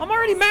sad. I'm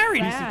already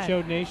married. Sad.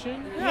 Chode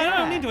Nation? Yeah, I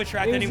don't need to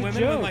attract It was any a women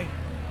joke. with my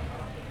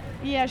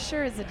Yeah,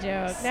 sure is a joke.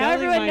 Now Selling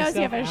everyone knows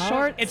you have a myself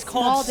short, It's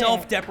small called dick.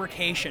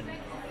 self-deprecation,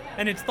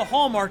 and it's the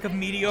hallmark of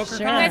mediocre Sure.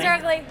 You guys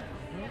comedy.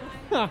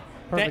 are ugly.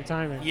 Perfect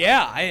timing.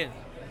 Yeah,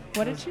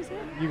 What did she say?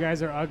 You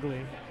guys are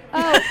ugly. Oh,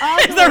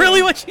 ugly. is that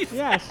really what she said?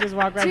 Yeah, she just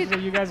walked right and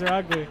said, you guys are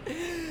ugly.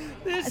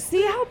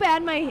 See how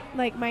bad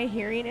my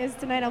hearing is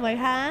tonight? I'm like,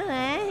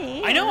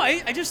 hi. I know.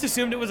 I just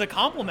assumed it was a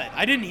compliment.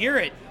 I didn't hear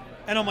it,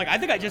 and I'm like, I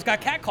think I just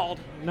got catcalled.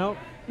 Nope.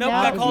 Nope, No,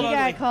 got called you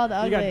ugly. got called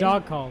ugly. You got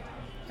dog called.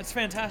 That's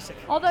fantastic.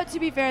 Although, to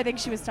be fair, I think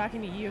she was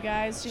talking to you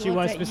guys. She looked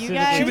was at you specifically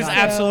guys. She was so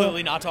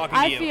absolutely not talking to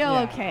I you. feel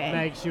Yeah. okay.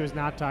 Meg, she was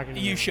not talking to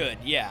You you. should,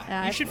 yeah.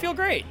 Yeah, You I should feel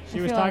great. She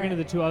was feel talking to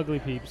alright. the two ugly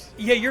peeps.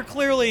 Yeah, you're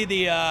clearly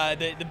the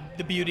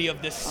beauty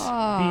of this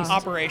Aw.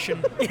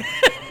 operation.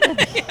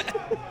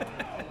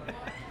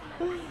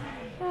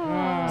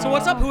 Aw. So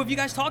what's up? Who have you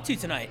guys talked to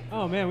tonight?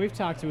 Oh man, we've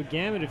talked to a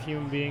gamut of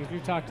human beings.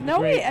 We've talked to the No,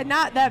 great.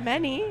 not that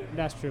many.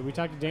 That's true. We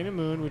talked to Dana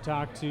Moon. We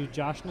talked to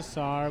Josh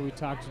Nasar. We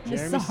talked to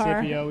Jeremy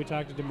Nasar. Scippio. We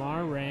talked to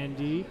Demar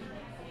Randy.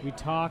 We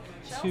talked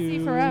Chelsea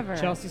to forever.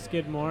 Chelsea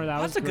Skidmore. That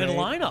That's was a good great.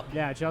 lineup.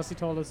 Yeah, Chelsea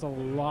told us a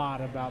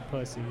lot about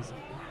pussies.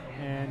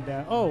 And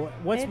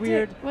what's It did-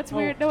 weird? What's oh,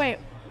 weird? No, wait.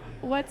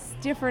 What's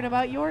different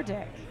about your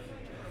dick?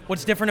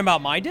 What's different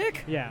about my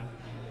dick? Yeah.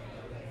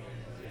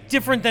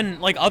 Different than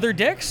like other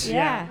dicks?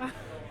 Yeah.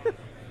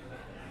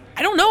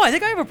 I don't know. I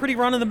think I have a pretty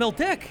run-of-the-mill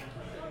dick.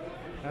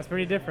 That's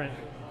pretty different.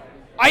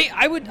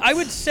 I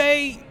would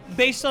say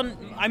based on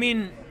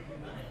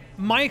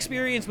my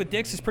experience with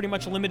dicks is pretty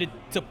much limited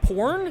to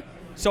porn.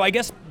 So I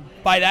guess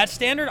by that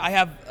standard, I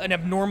have an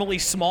abnormally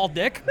small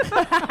dick,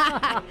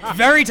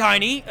 very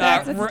tiny,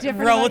 That's what's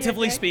different about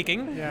relatively your dick?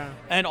 speaking, Yeah.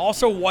 and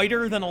also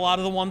whiter than a lot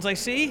of the ones I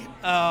see.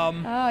 Oh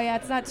yeah,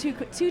 it's not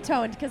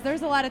two-toned because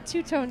there's a lot of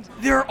two-toned.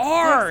 There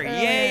are,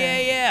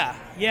 dicks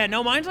yeah.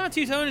 No, mine's not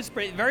two-toned. It's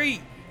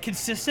very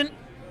consistent.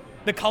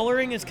 The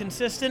coloring is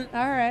consistent.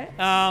 All right.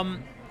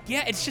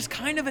 Yeah, it's just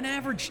kind of an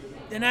average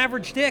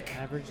dick.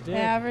 Average dick.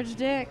 Average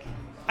dick.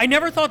 I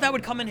never thought that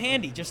would come in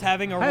handy, just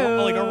having a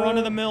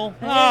run-of-the-mill.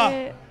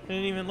 Hey.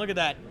 Didn't even look at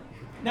that.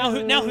 Now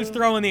who's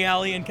throwing the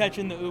alley and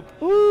catching the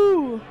oop?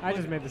 Ooh. I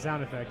just made the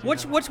sound effect. you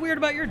What's know. what's weird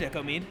about your dick,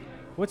 Omid?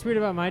 What's weird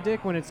about my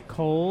dick? When it's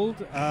cold,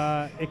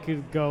 it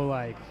could go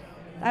like,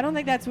 I don't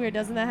think that's weird.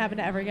 Doesn't that happen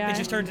to every guy? It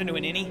just turns into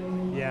an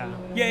innie. yeah.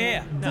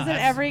 Yeah. No, Doesn't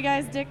that's every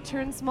guy's dick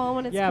turn small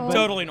when it's Yeah, cold? but-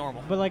 totally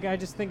normal. But like, I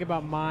just think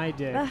about my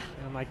dick, Ugh.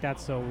 and I'm like,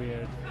 that's so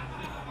weird.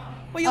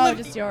 Well, Oh,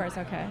 just yours.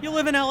 Okay. you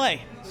live in LA,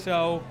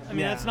 so I mean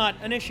Yeah. that's not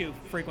an issue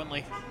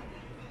frequently.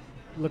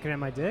 Looking at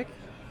my dick?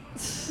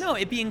 No,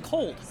 it being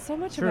cold. So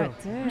much True.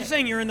 about dick. I'm just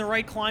saying you're in the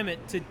right climate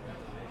to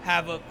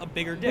have a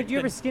bigger dick. But do you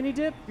ever than- skinny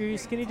dip? Are you a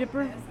skinny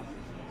dipper?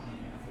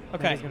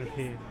 okay. He's gonna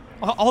pee.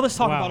 All this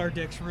talk Wow. about our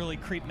dicks really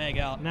creep Meg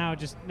out. Now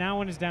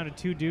when it's down to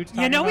two dudes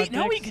Yeah, talking now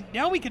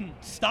about we dicks. can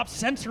stop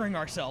censoring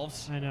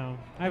ourselves. I know.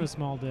 I have a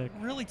small dick.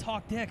 Really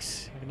talk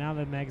dicks. Like, now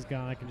that Meg's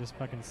gone, I can just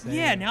fucking say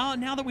Yeah, it.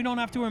 now that we don't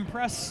have to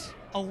impress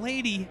a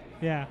lady,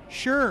 Yeah.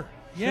 sure.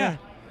 Yeah. Sure.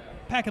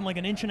 Packing like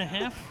an inch and a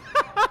half.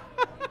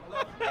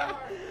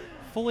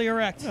 Fully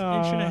erect, inch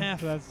and a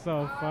half. That's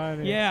so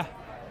funny. Yeah.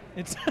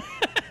 It's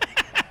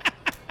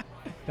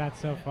That's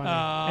so funny.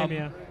 Um, Hey,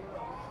 Mia.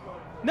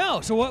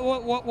 No, so what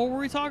were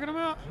we talking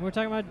about? We're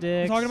talking about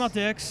dicks. We're talking about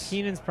dicks.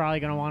 Keenan's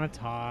probably going to want to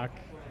talk.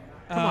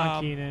 Come on,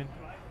 Um, Keenan.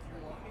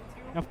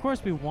 Of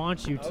course we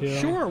want you to.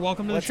 Sure,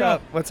 welcome to What's the show.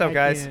 up? What's up, Hi,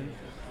 guys? Keenan.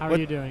 How are What-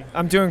 you doing?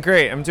 I'm doing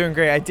great.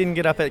 I didn't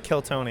get up at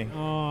Kill Tony.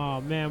 Oh,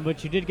 man,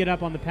 but you did get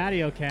up on the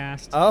patio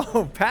cast.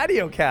 Oh,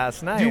 patio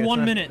cast. Nice. Do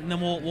 1 minute and then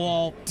we'll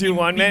all Do be-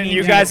 1 be minute. mean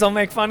You to guys will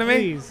make fun of me?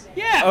 Please.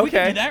 Yeah, we can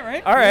Okay. do that,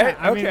 right? All right.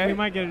 Yeah, I okay. mean, we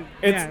might get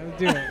It's-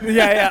 do it.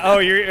 yeah.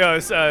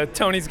 Oh,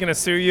 Tony's gonna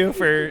sue you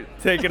for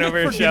taking over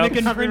his For show.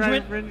 gimmick Copyright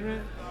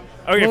infringement.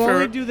 Okay, we'll for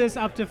only do this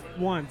up to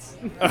once.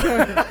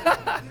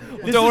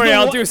 This don't is worry, the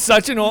I'll one- do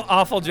such an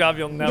awful job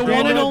you'll never. The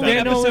one and know only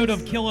that. episode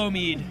of Kill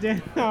Omid.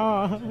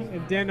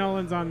 And Dan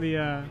Nolan's on the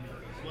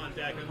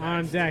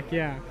on deck.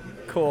 Yeah.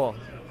 Cool. All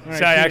right,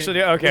 Should I Keenan, actually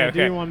do? Okay, yeah, okay.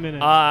 Do your 1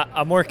 minute.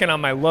 I'm working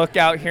on my look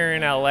out here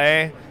in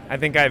LA. I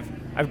think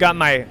I've got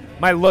my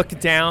look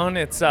down.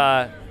 It's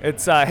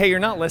hey, you're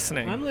not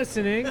listening. I'm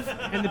listening,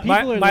 and the people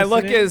My are my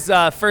look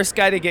listening. is first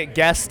guy to get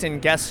guessed in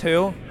Guess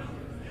Who.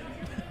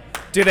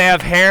 Do they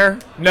have hair?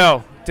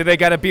 No. Do they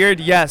got a beard?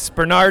 Yes.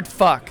 Bernard,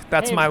 fuck.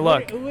 That's Hey, my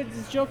look. What is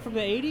this joke from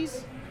the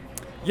 80s?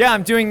 Yeah,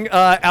 I'm doing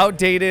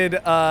outdated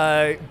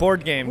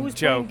board game Who's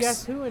playing jokes.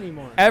 Guess Who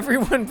anymore?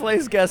 Everyone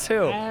plays Guess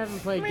Who. I haven't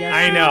played Guess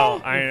I Who know.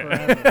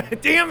 forever.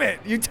 Damn it!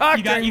 You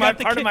talked during my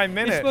part of my It's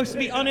minute. supposed to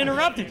be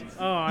uninterrupted.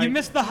 Oh, You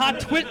missed the hot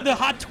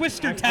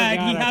twister tag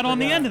he forgot, had I on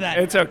the forgot. end of that.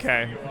 It's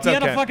okay. It's he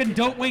had okay. a fucking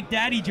don't wake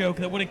daddy joke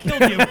that would have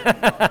killed you.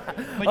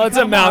 But Well, you it's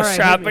a got-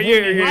 mousetrap, hit but me,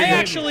 you. hit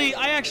me.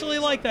 I actually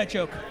like that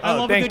joke. I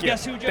love a thank good you.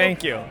 Guess Who joke.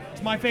 Thank you.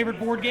 It's my favorite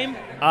board game.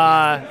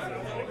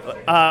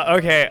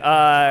 Okay.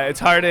 It's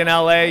hard in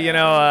LA, you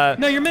know.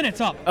 No, your minute's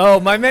up. Oh,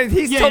 my man.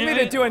 He's Yeah, told yeah, me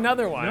to do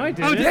another one. No, I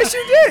didn't. Yes,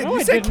 you did. No, you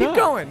I said did keep not.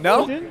 going.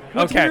 No. I didn't.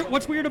 What's Okay. Weird,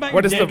 what's weird about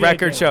What your is the dick?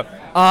 record show?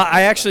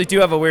 I actually do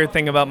have a weird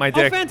thing about my Oh,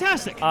 dick.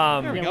 fantastic.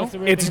 There we go.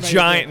 It's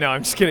giant. No,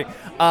 I'm just kidding.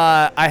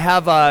 I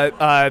have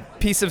a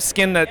piece of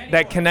skin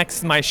that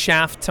connects my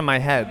shaft to my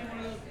head.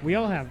 We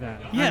all have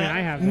that. Yeah. I mean,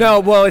 I have that. No,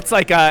 well, it's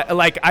like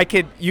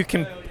you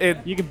can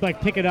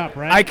like pick it up,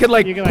 right? I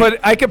could You can,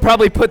 I could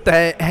probably put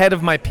the head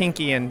of my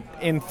pinky in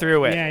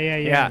through it.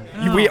 Yeah.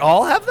 Oh. We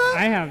all have that?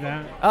 I have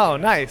that. Oh,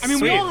 nice. I mean,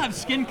 Sweet. we all have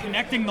skin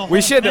connecting the whole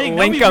We should thing.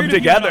 link That'd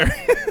them be weird if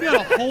together. You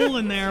had a hole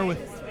in there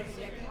with.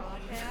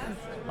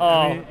 Oh.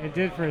 I mean, it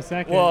did for a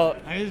second. Well,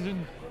 I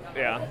didn't.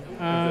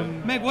 yeah.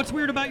 Meg, what's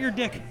weird about your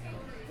dick?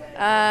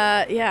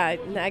 Yeah,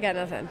 I got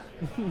nothing.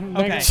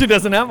 Okay. She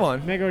doesn't have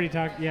one. Meg already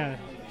talked. Yeah.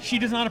 She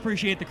does not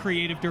appreciate the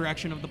creative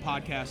direction of the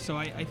podcast, so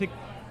I think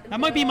that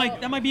might be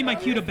my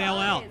cue to bail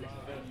out.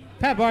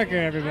 Pat Barker,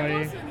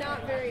 everybody.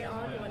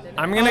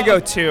 I'm gonna go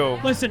 2.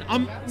 Listen,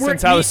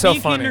 since I was so me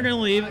and funny. Keenan are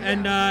gonna leave,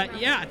 and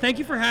yeah, thank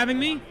you for having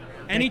me.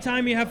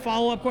 Anytime you have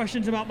follow-up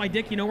questions about my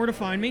dick, you know where to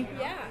find me.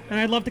 Yeah. And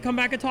I'd love to come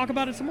back and talk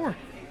about it some more.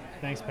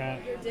 Thanks,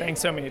 Pat.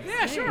 Thanks, Omid.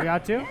 Yeah, sure. You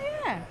got to?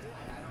 Yeah.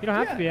 You don't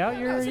have to be out.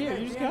 You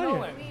just got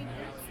here.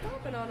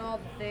 Stopping on all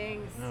the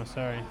things. Oh,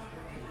 sorry.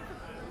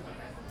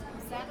 I'm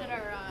sad that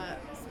our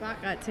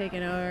spot got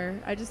taken over.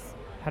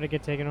 How'd it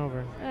get taken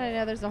over? I don't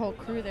know. There's a whole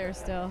crew there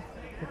still.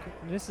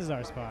 This is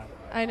our spot.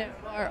 I know.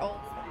 Our old.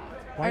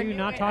 Why are you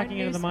not talking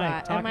into the mic?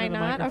 Spot. Talk Am I into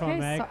the not? microphone,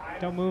 Okay, Meg.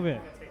 Don't move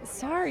it.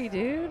 Sorry,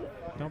 dude.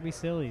 Don't be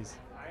sillies.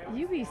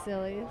 You be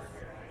silly.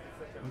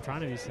 I'm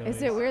trying to be silly.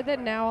 Is it weird that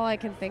now all I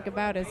can think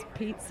about is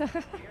pizza?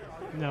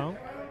 No.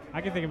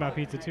 I can think about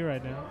pizza too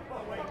right now.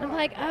 I'm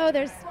like, oh,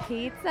 there's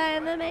pizza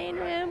in the main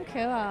room?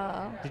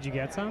 Cool. Did you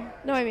get some?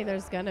 No, I mean,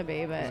 there's gonna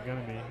be, but There's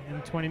gonna be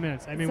in 20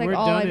 minutes. I mean, it's like we're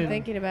all done I'm in.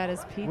 thinking about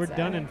is pizza. We're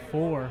done in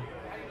 4.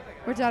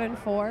 We're done in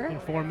 4? In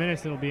 4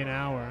 minutes, it'll be an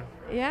hour.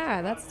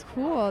 Yeah, that's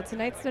cool.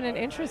 Tonight's been an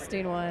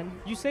interesting one.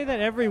 You say that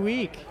every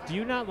week. Do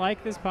you not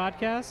like this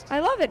podcast? I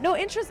love it. No,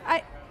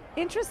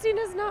 interesting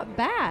is not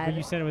bad. But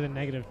you said it with a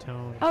negative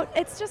tone. Oh,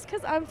 it's just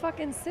because I'm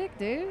fucking sick,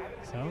 dude.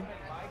 So? You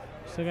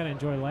still gotta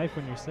enjoy life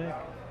when you're sick.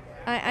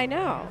 I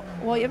know.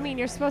 Well, I mean,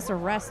 you're supposed to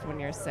rest when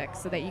you're sick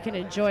so that you can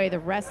enjoy the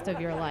rest of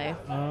your life.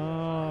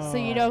 Oh. So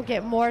you don't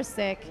get more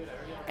sick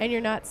and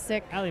you're not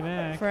sick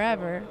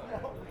forever.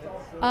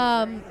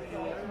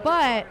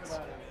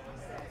 But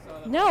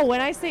no,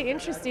 when I say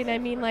interesting, I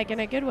mean like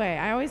in a good way.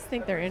 I always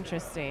think they're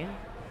interesting.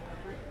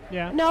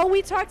 Yeah. No,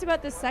 we talked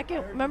about the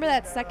second. Remember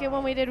that second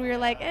one we did? We were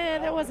like,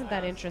 that wasn't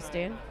that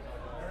interesting.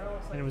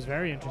 And it was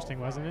very interesting,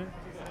 wasn't it?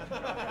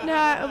 No,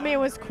 I mean, it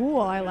was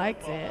cool. I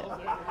liked it.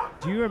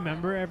 Do you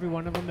remember every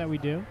one of them that we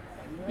do?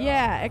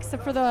 Yeah,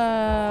 except for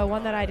the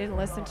one that I didn't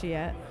listen to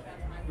yet.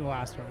 The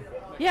last one.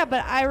 Yeah,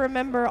 but I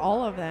remember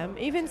all of them.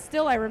 Even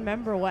still, I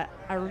remember what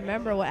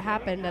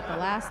happened at the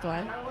last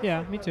one.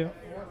 Yeah, me too.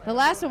 The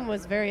last one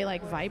was very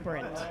like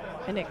vibrant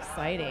and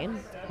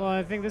exciting. Well,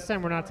 I think this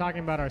time we're not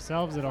talking about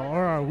ourselves at all,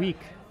 or our week.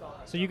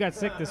 So you got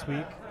sick this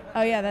week.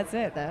 Oh yeah, that's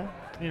it though.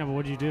 You know, but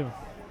what'd you do?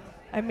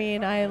 I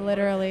mean, I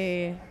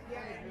literally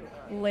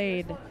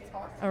laid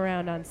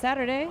around on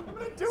Saturday,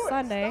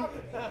 Sunday,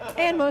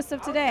 and most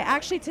of today.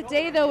 Actually,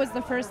 today though was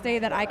the first day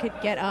that I could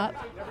get up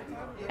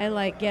and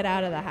like get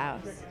out of the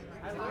house.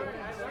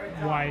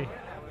 Why?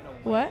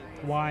 What?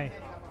 Why?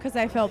 Because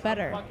I felt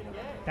better.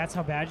 That's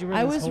how bad you were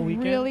I this was whole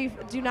weekend?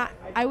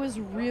 I was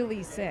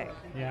really sick.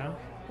 Yeah?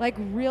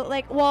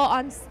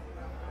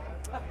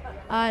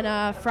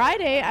 On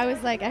Friday, I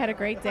was like, I had a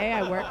great day.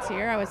 I worked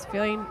here. I was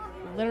feeling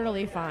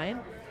literally fine.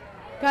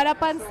 Got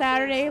up on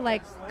Saturday,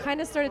 like, kind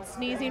of started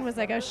sneezing, was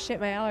like, oh shit,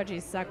 my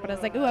allergies suck. But I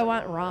was like, ooh, I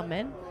want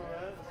ramen.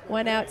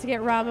 Went out to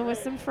get ramen with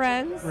some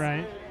friends.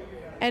 Right.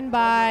 And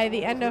by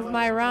the end of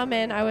my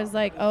ramen, I was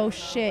like, oh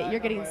shit, you're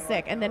getting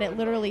sick. And then it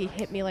literally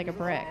hit me like a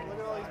brick.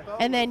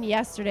 And then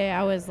yesterday,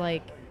 I was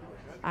like,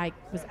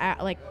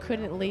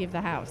 couldn't leave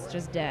the house,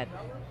 just dead.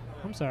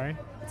 I'm sorry.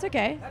 It's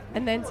okay.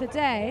 And then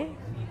today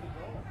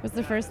was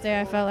the first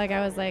day I felt like I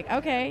was like,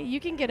 okay, you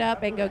can get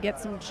up and go get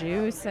some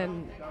juice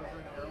and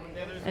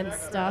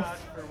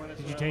stuff.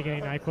 Did you take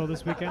any NyQuil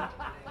this weekend?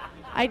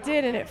 I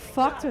did, and it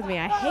fucked with me.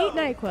 I hate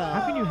NyQuil.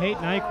 How can you hate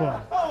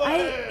NyQuil?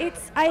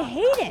 I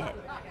hate it.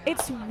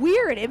 It's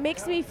weird. It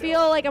makes me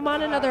feel like I'm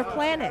on another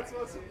planet.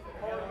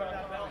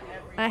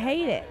 I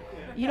hate it.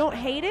 You don't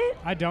hate it?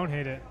 I don't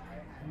hate it.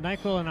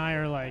 NyQuil and I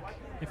are like,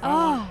 if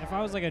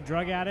I was like a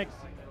drug addict,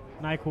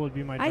 NyQuil would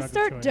be my drug I of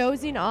start choice.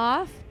 dozing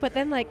off, but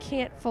then like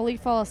can't fully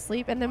fall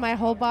asleep, and then my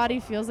whole body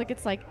feels like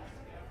it's like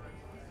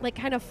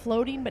kind of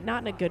floating, but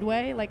not in a good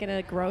way, like in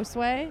a gross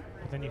way.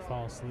 But then you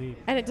fall asleep.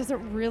 And it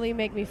doesn't really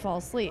make me fall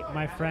asleep.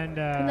 My friend.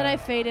 And then I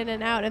fade in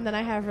and out, and then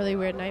I have really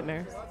weird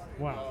nightmares.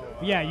 Wow.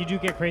 Yeah, you do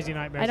get crazy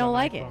nightmares. I don't on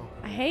like NyQuil.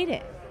 it. I hate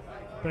it.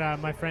 But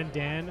my friend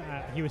Dan,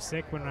 he was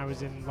sick when I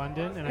was in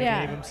London, and Yeah.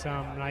 I gave him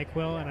some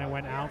NyQuil, and I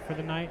went out for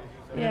the night.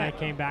 And then Yeah. I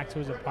came back to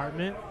his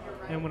apartment,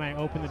 and when I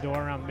opened the door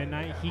around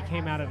midnight, he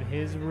came out of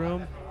his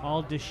room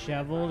all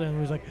disheveled,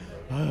 and was like,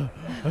 and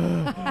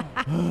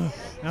I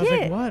was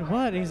like,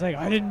 what? And he's like,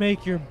 I didn't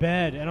make your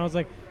bed. And I was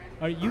like,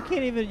 you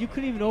couldn't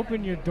even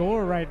open your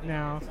door right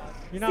now.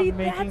 You're not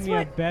making me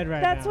a bed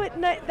right that's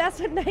now. That's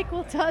what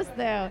NyQuil does,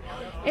 though.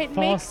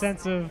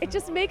 It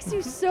just makes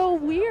you so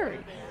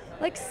weird.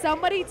 Like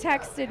somebody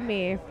texted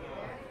me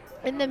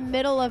in the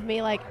middle of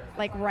me, like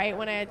right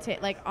when I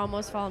had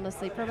almost fallen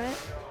asleep from it,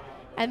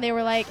 and they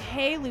were like,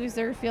 "Hey,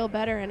 loser, feel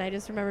better." And I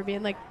just remember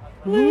being like,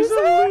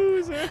 "Loser."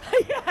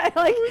 Yeah,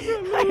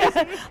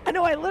 I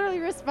know. I literally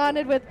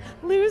responded with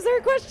 "loser?" ?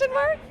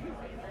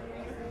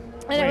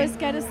 And it was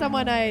kind of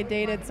someone I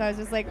dated, so I was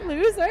just like,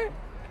 "Loser."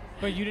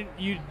 But you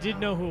did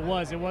know who it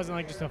was. It wasn't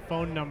like just a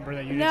phone number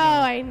that you didn't know.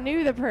 No, I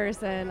knew the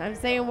person. I'm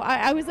saying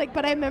I was like,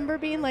 but I remember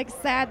being like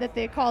sad that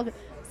they called.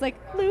 It's like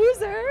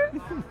loser.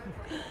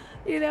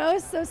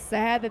 It's so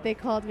sad that they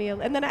called me.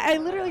 And then I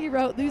literally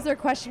wrote loser ?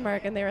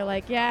 And they were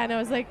like, yeah. And I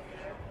was like,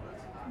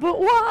 but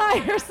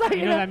why? Or something.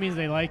 You know that means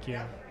they like you.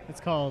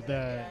 It's called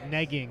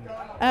negging.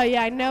 Oh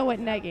yeah, I know what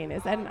negging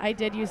is, and I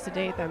did used to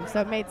date them,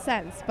 so it made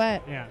sense.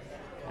 But yeah.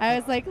 I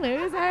was like,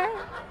 loser.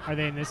 Are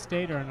they in this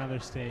state or another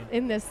state?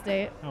 In this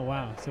state. Oh,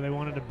 wow. So they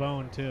wanted to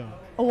bone, too.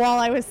 While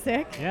I was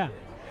sick? Yeah.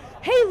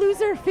 Hey,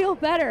 loser, feel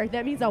better.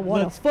 That means I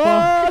want to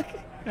fuck.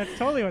 That's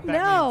totally what that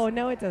means.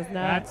 No, it does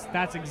not.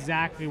 That's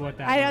exactly what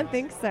that means. I don't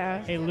think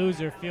so. Hey,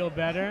 loser, feel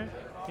better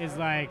is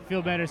like,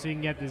 feel better so you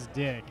can get this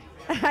dick.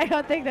 I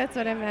don't think that's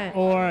what I meant.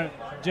 Or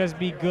just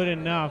be good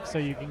enough so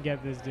you can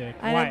get this dick.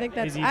 I don't think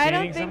that's. I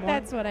don't think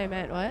that's what I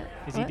meant. What?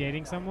 Is he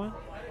dating someone?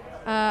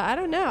 I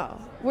don't know.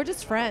 We're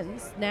just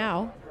friends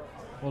now.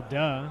 Well,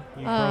 duh.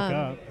 You broke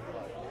up.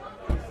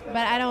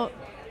 But I don't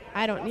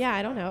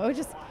know. It was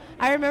just,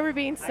 I remember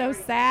being so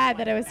sad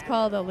that I was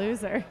called a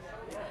loser.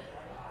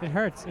 It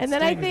hurts. And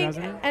then I think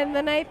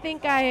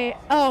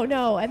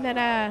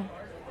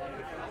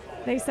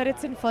they said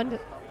it's fun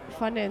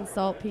to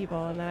insult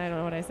people, and then I don't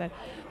know what I said.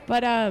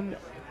 But then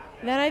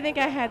I think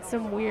I had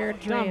some weird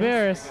dreams. Don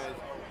Barris.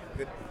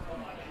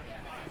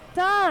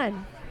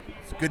 Don.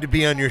 It's good to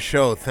be on your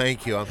show.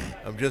 Thank you.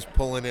 I'm just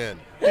pulling in.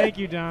 Thank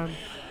you, Don.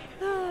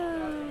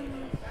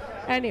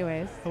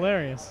 Anyways.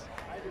 Hilarious.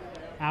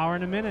 Hour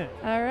and a minute.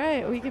 All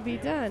right, we could be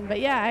done. But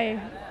yeah, I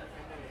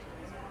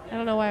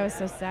don't know why I was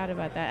so sad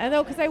about that. I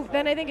know, because I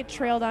think it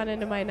trailed on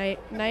into my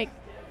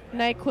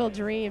NyQuil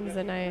dreams,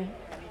 and I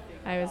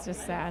was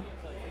just sad.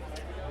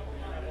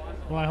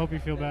 Well, I hope you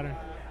feel better.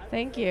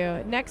 Thank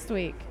you. Next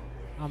week.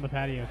 On the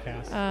patio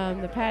cast.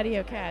 The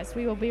patio cast.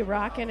 We will be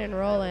rocking and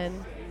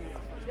rolling.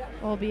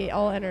 We'll be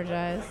all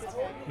energized.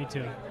 Me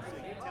too.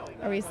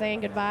 Are we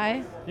saying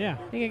goodbye? Yeah.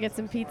 We gonna get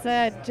some pizza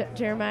at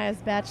Jeremiah's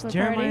bachelor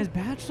Jeremiah's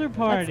bachelor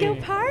party. Let's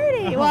go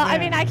party. Oh, well, man. I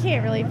mean, I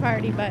can't really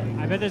party, but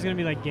I bet there's gonna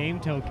be like game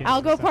tokens.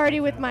 I'll go party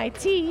with my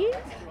tea.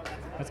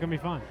 That's gonna be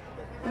fun.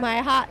 My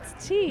hot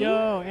tea.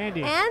 Yo,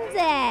 Andy.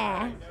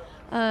 I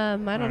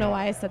don't know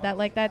why I said that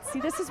like that. See,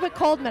 this is what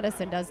cold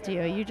medicine does to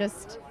you. You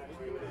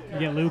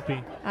get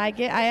loopy. I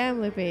am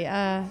loopy.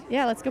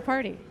 Yeah, let's go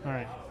party. All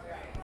right.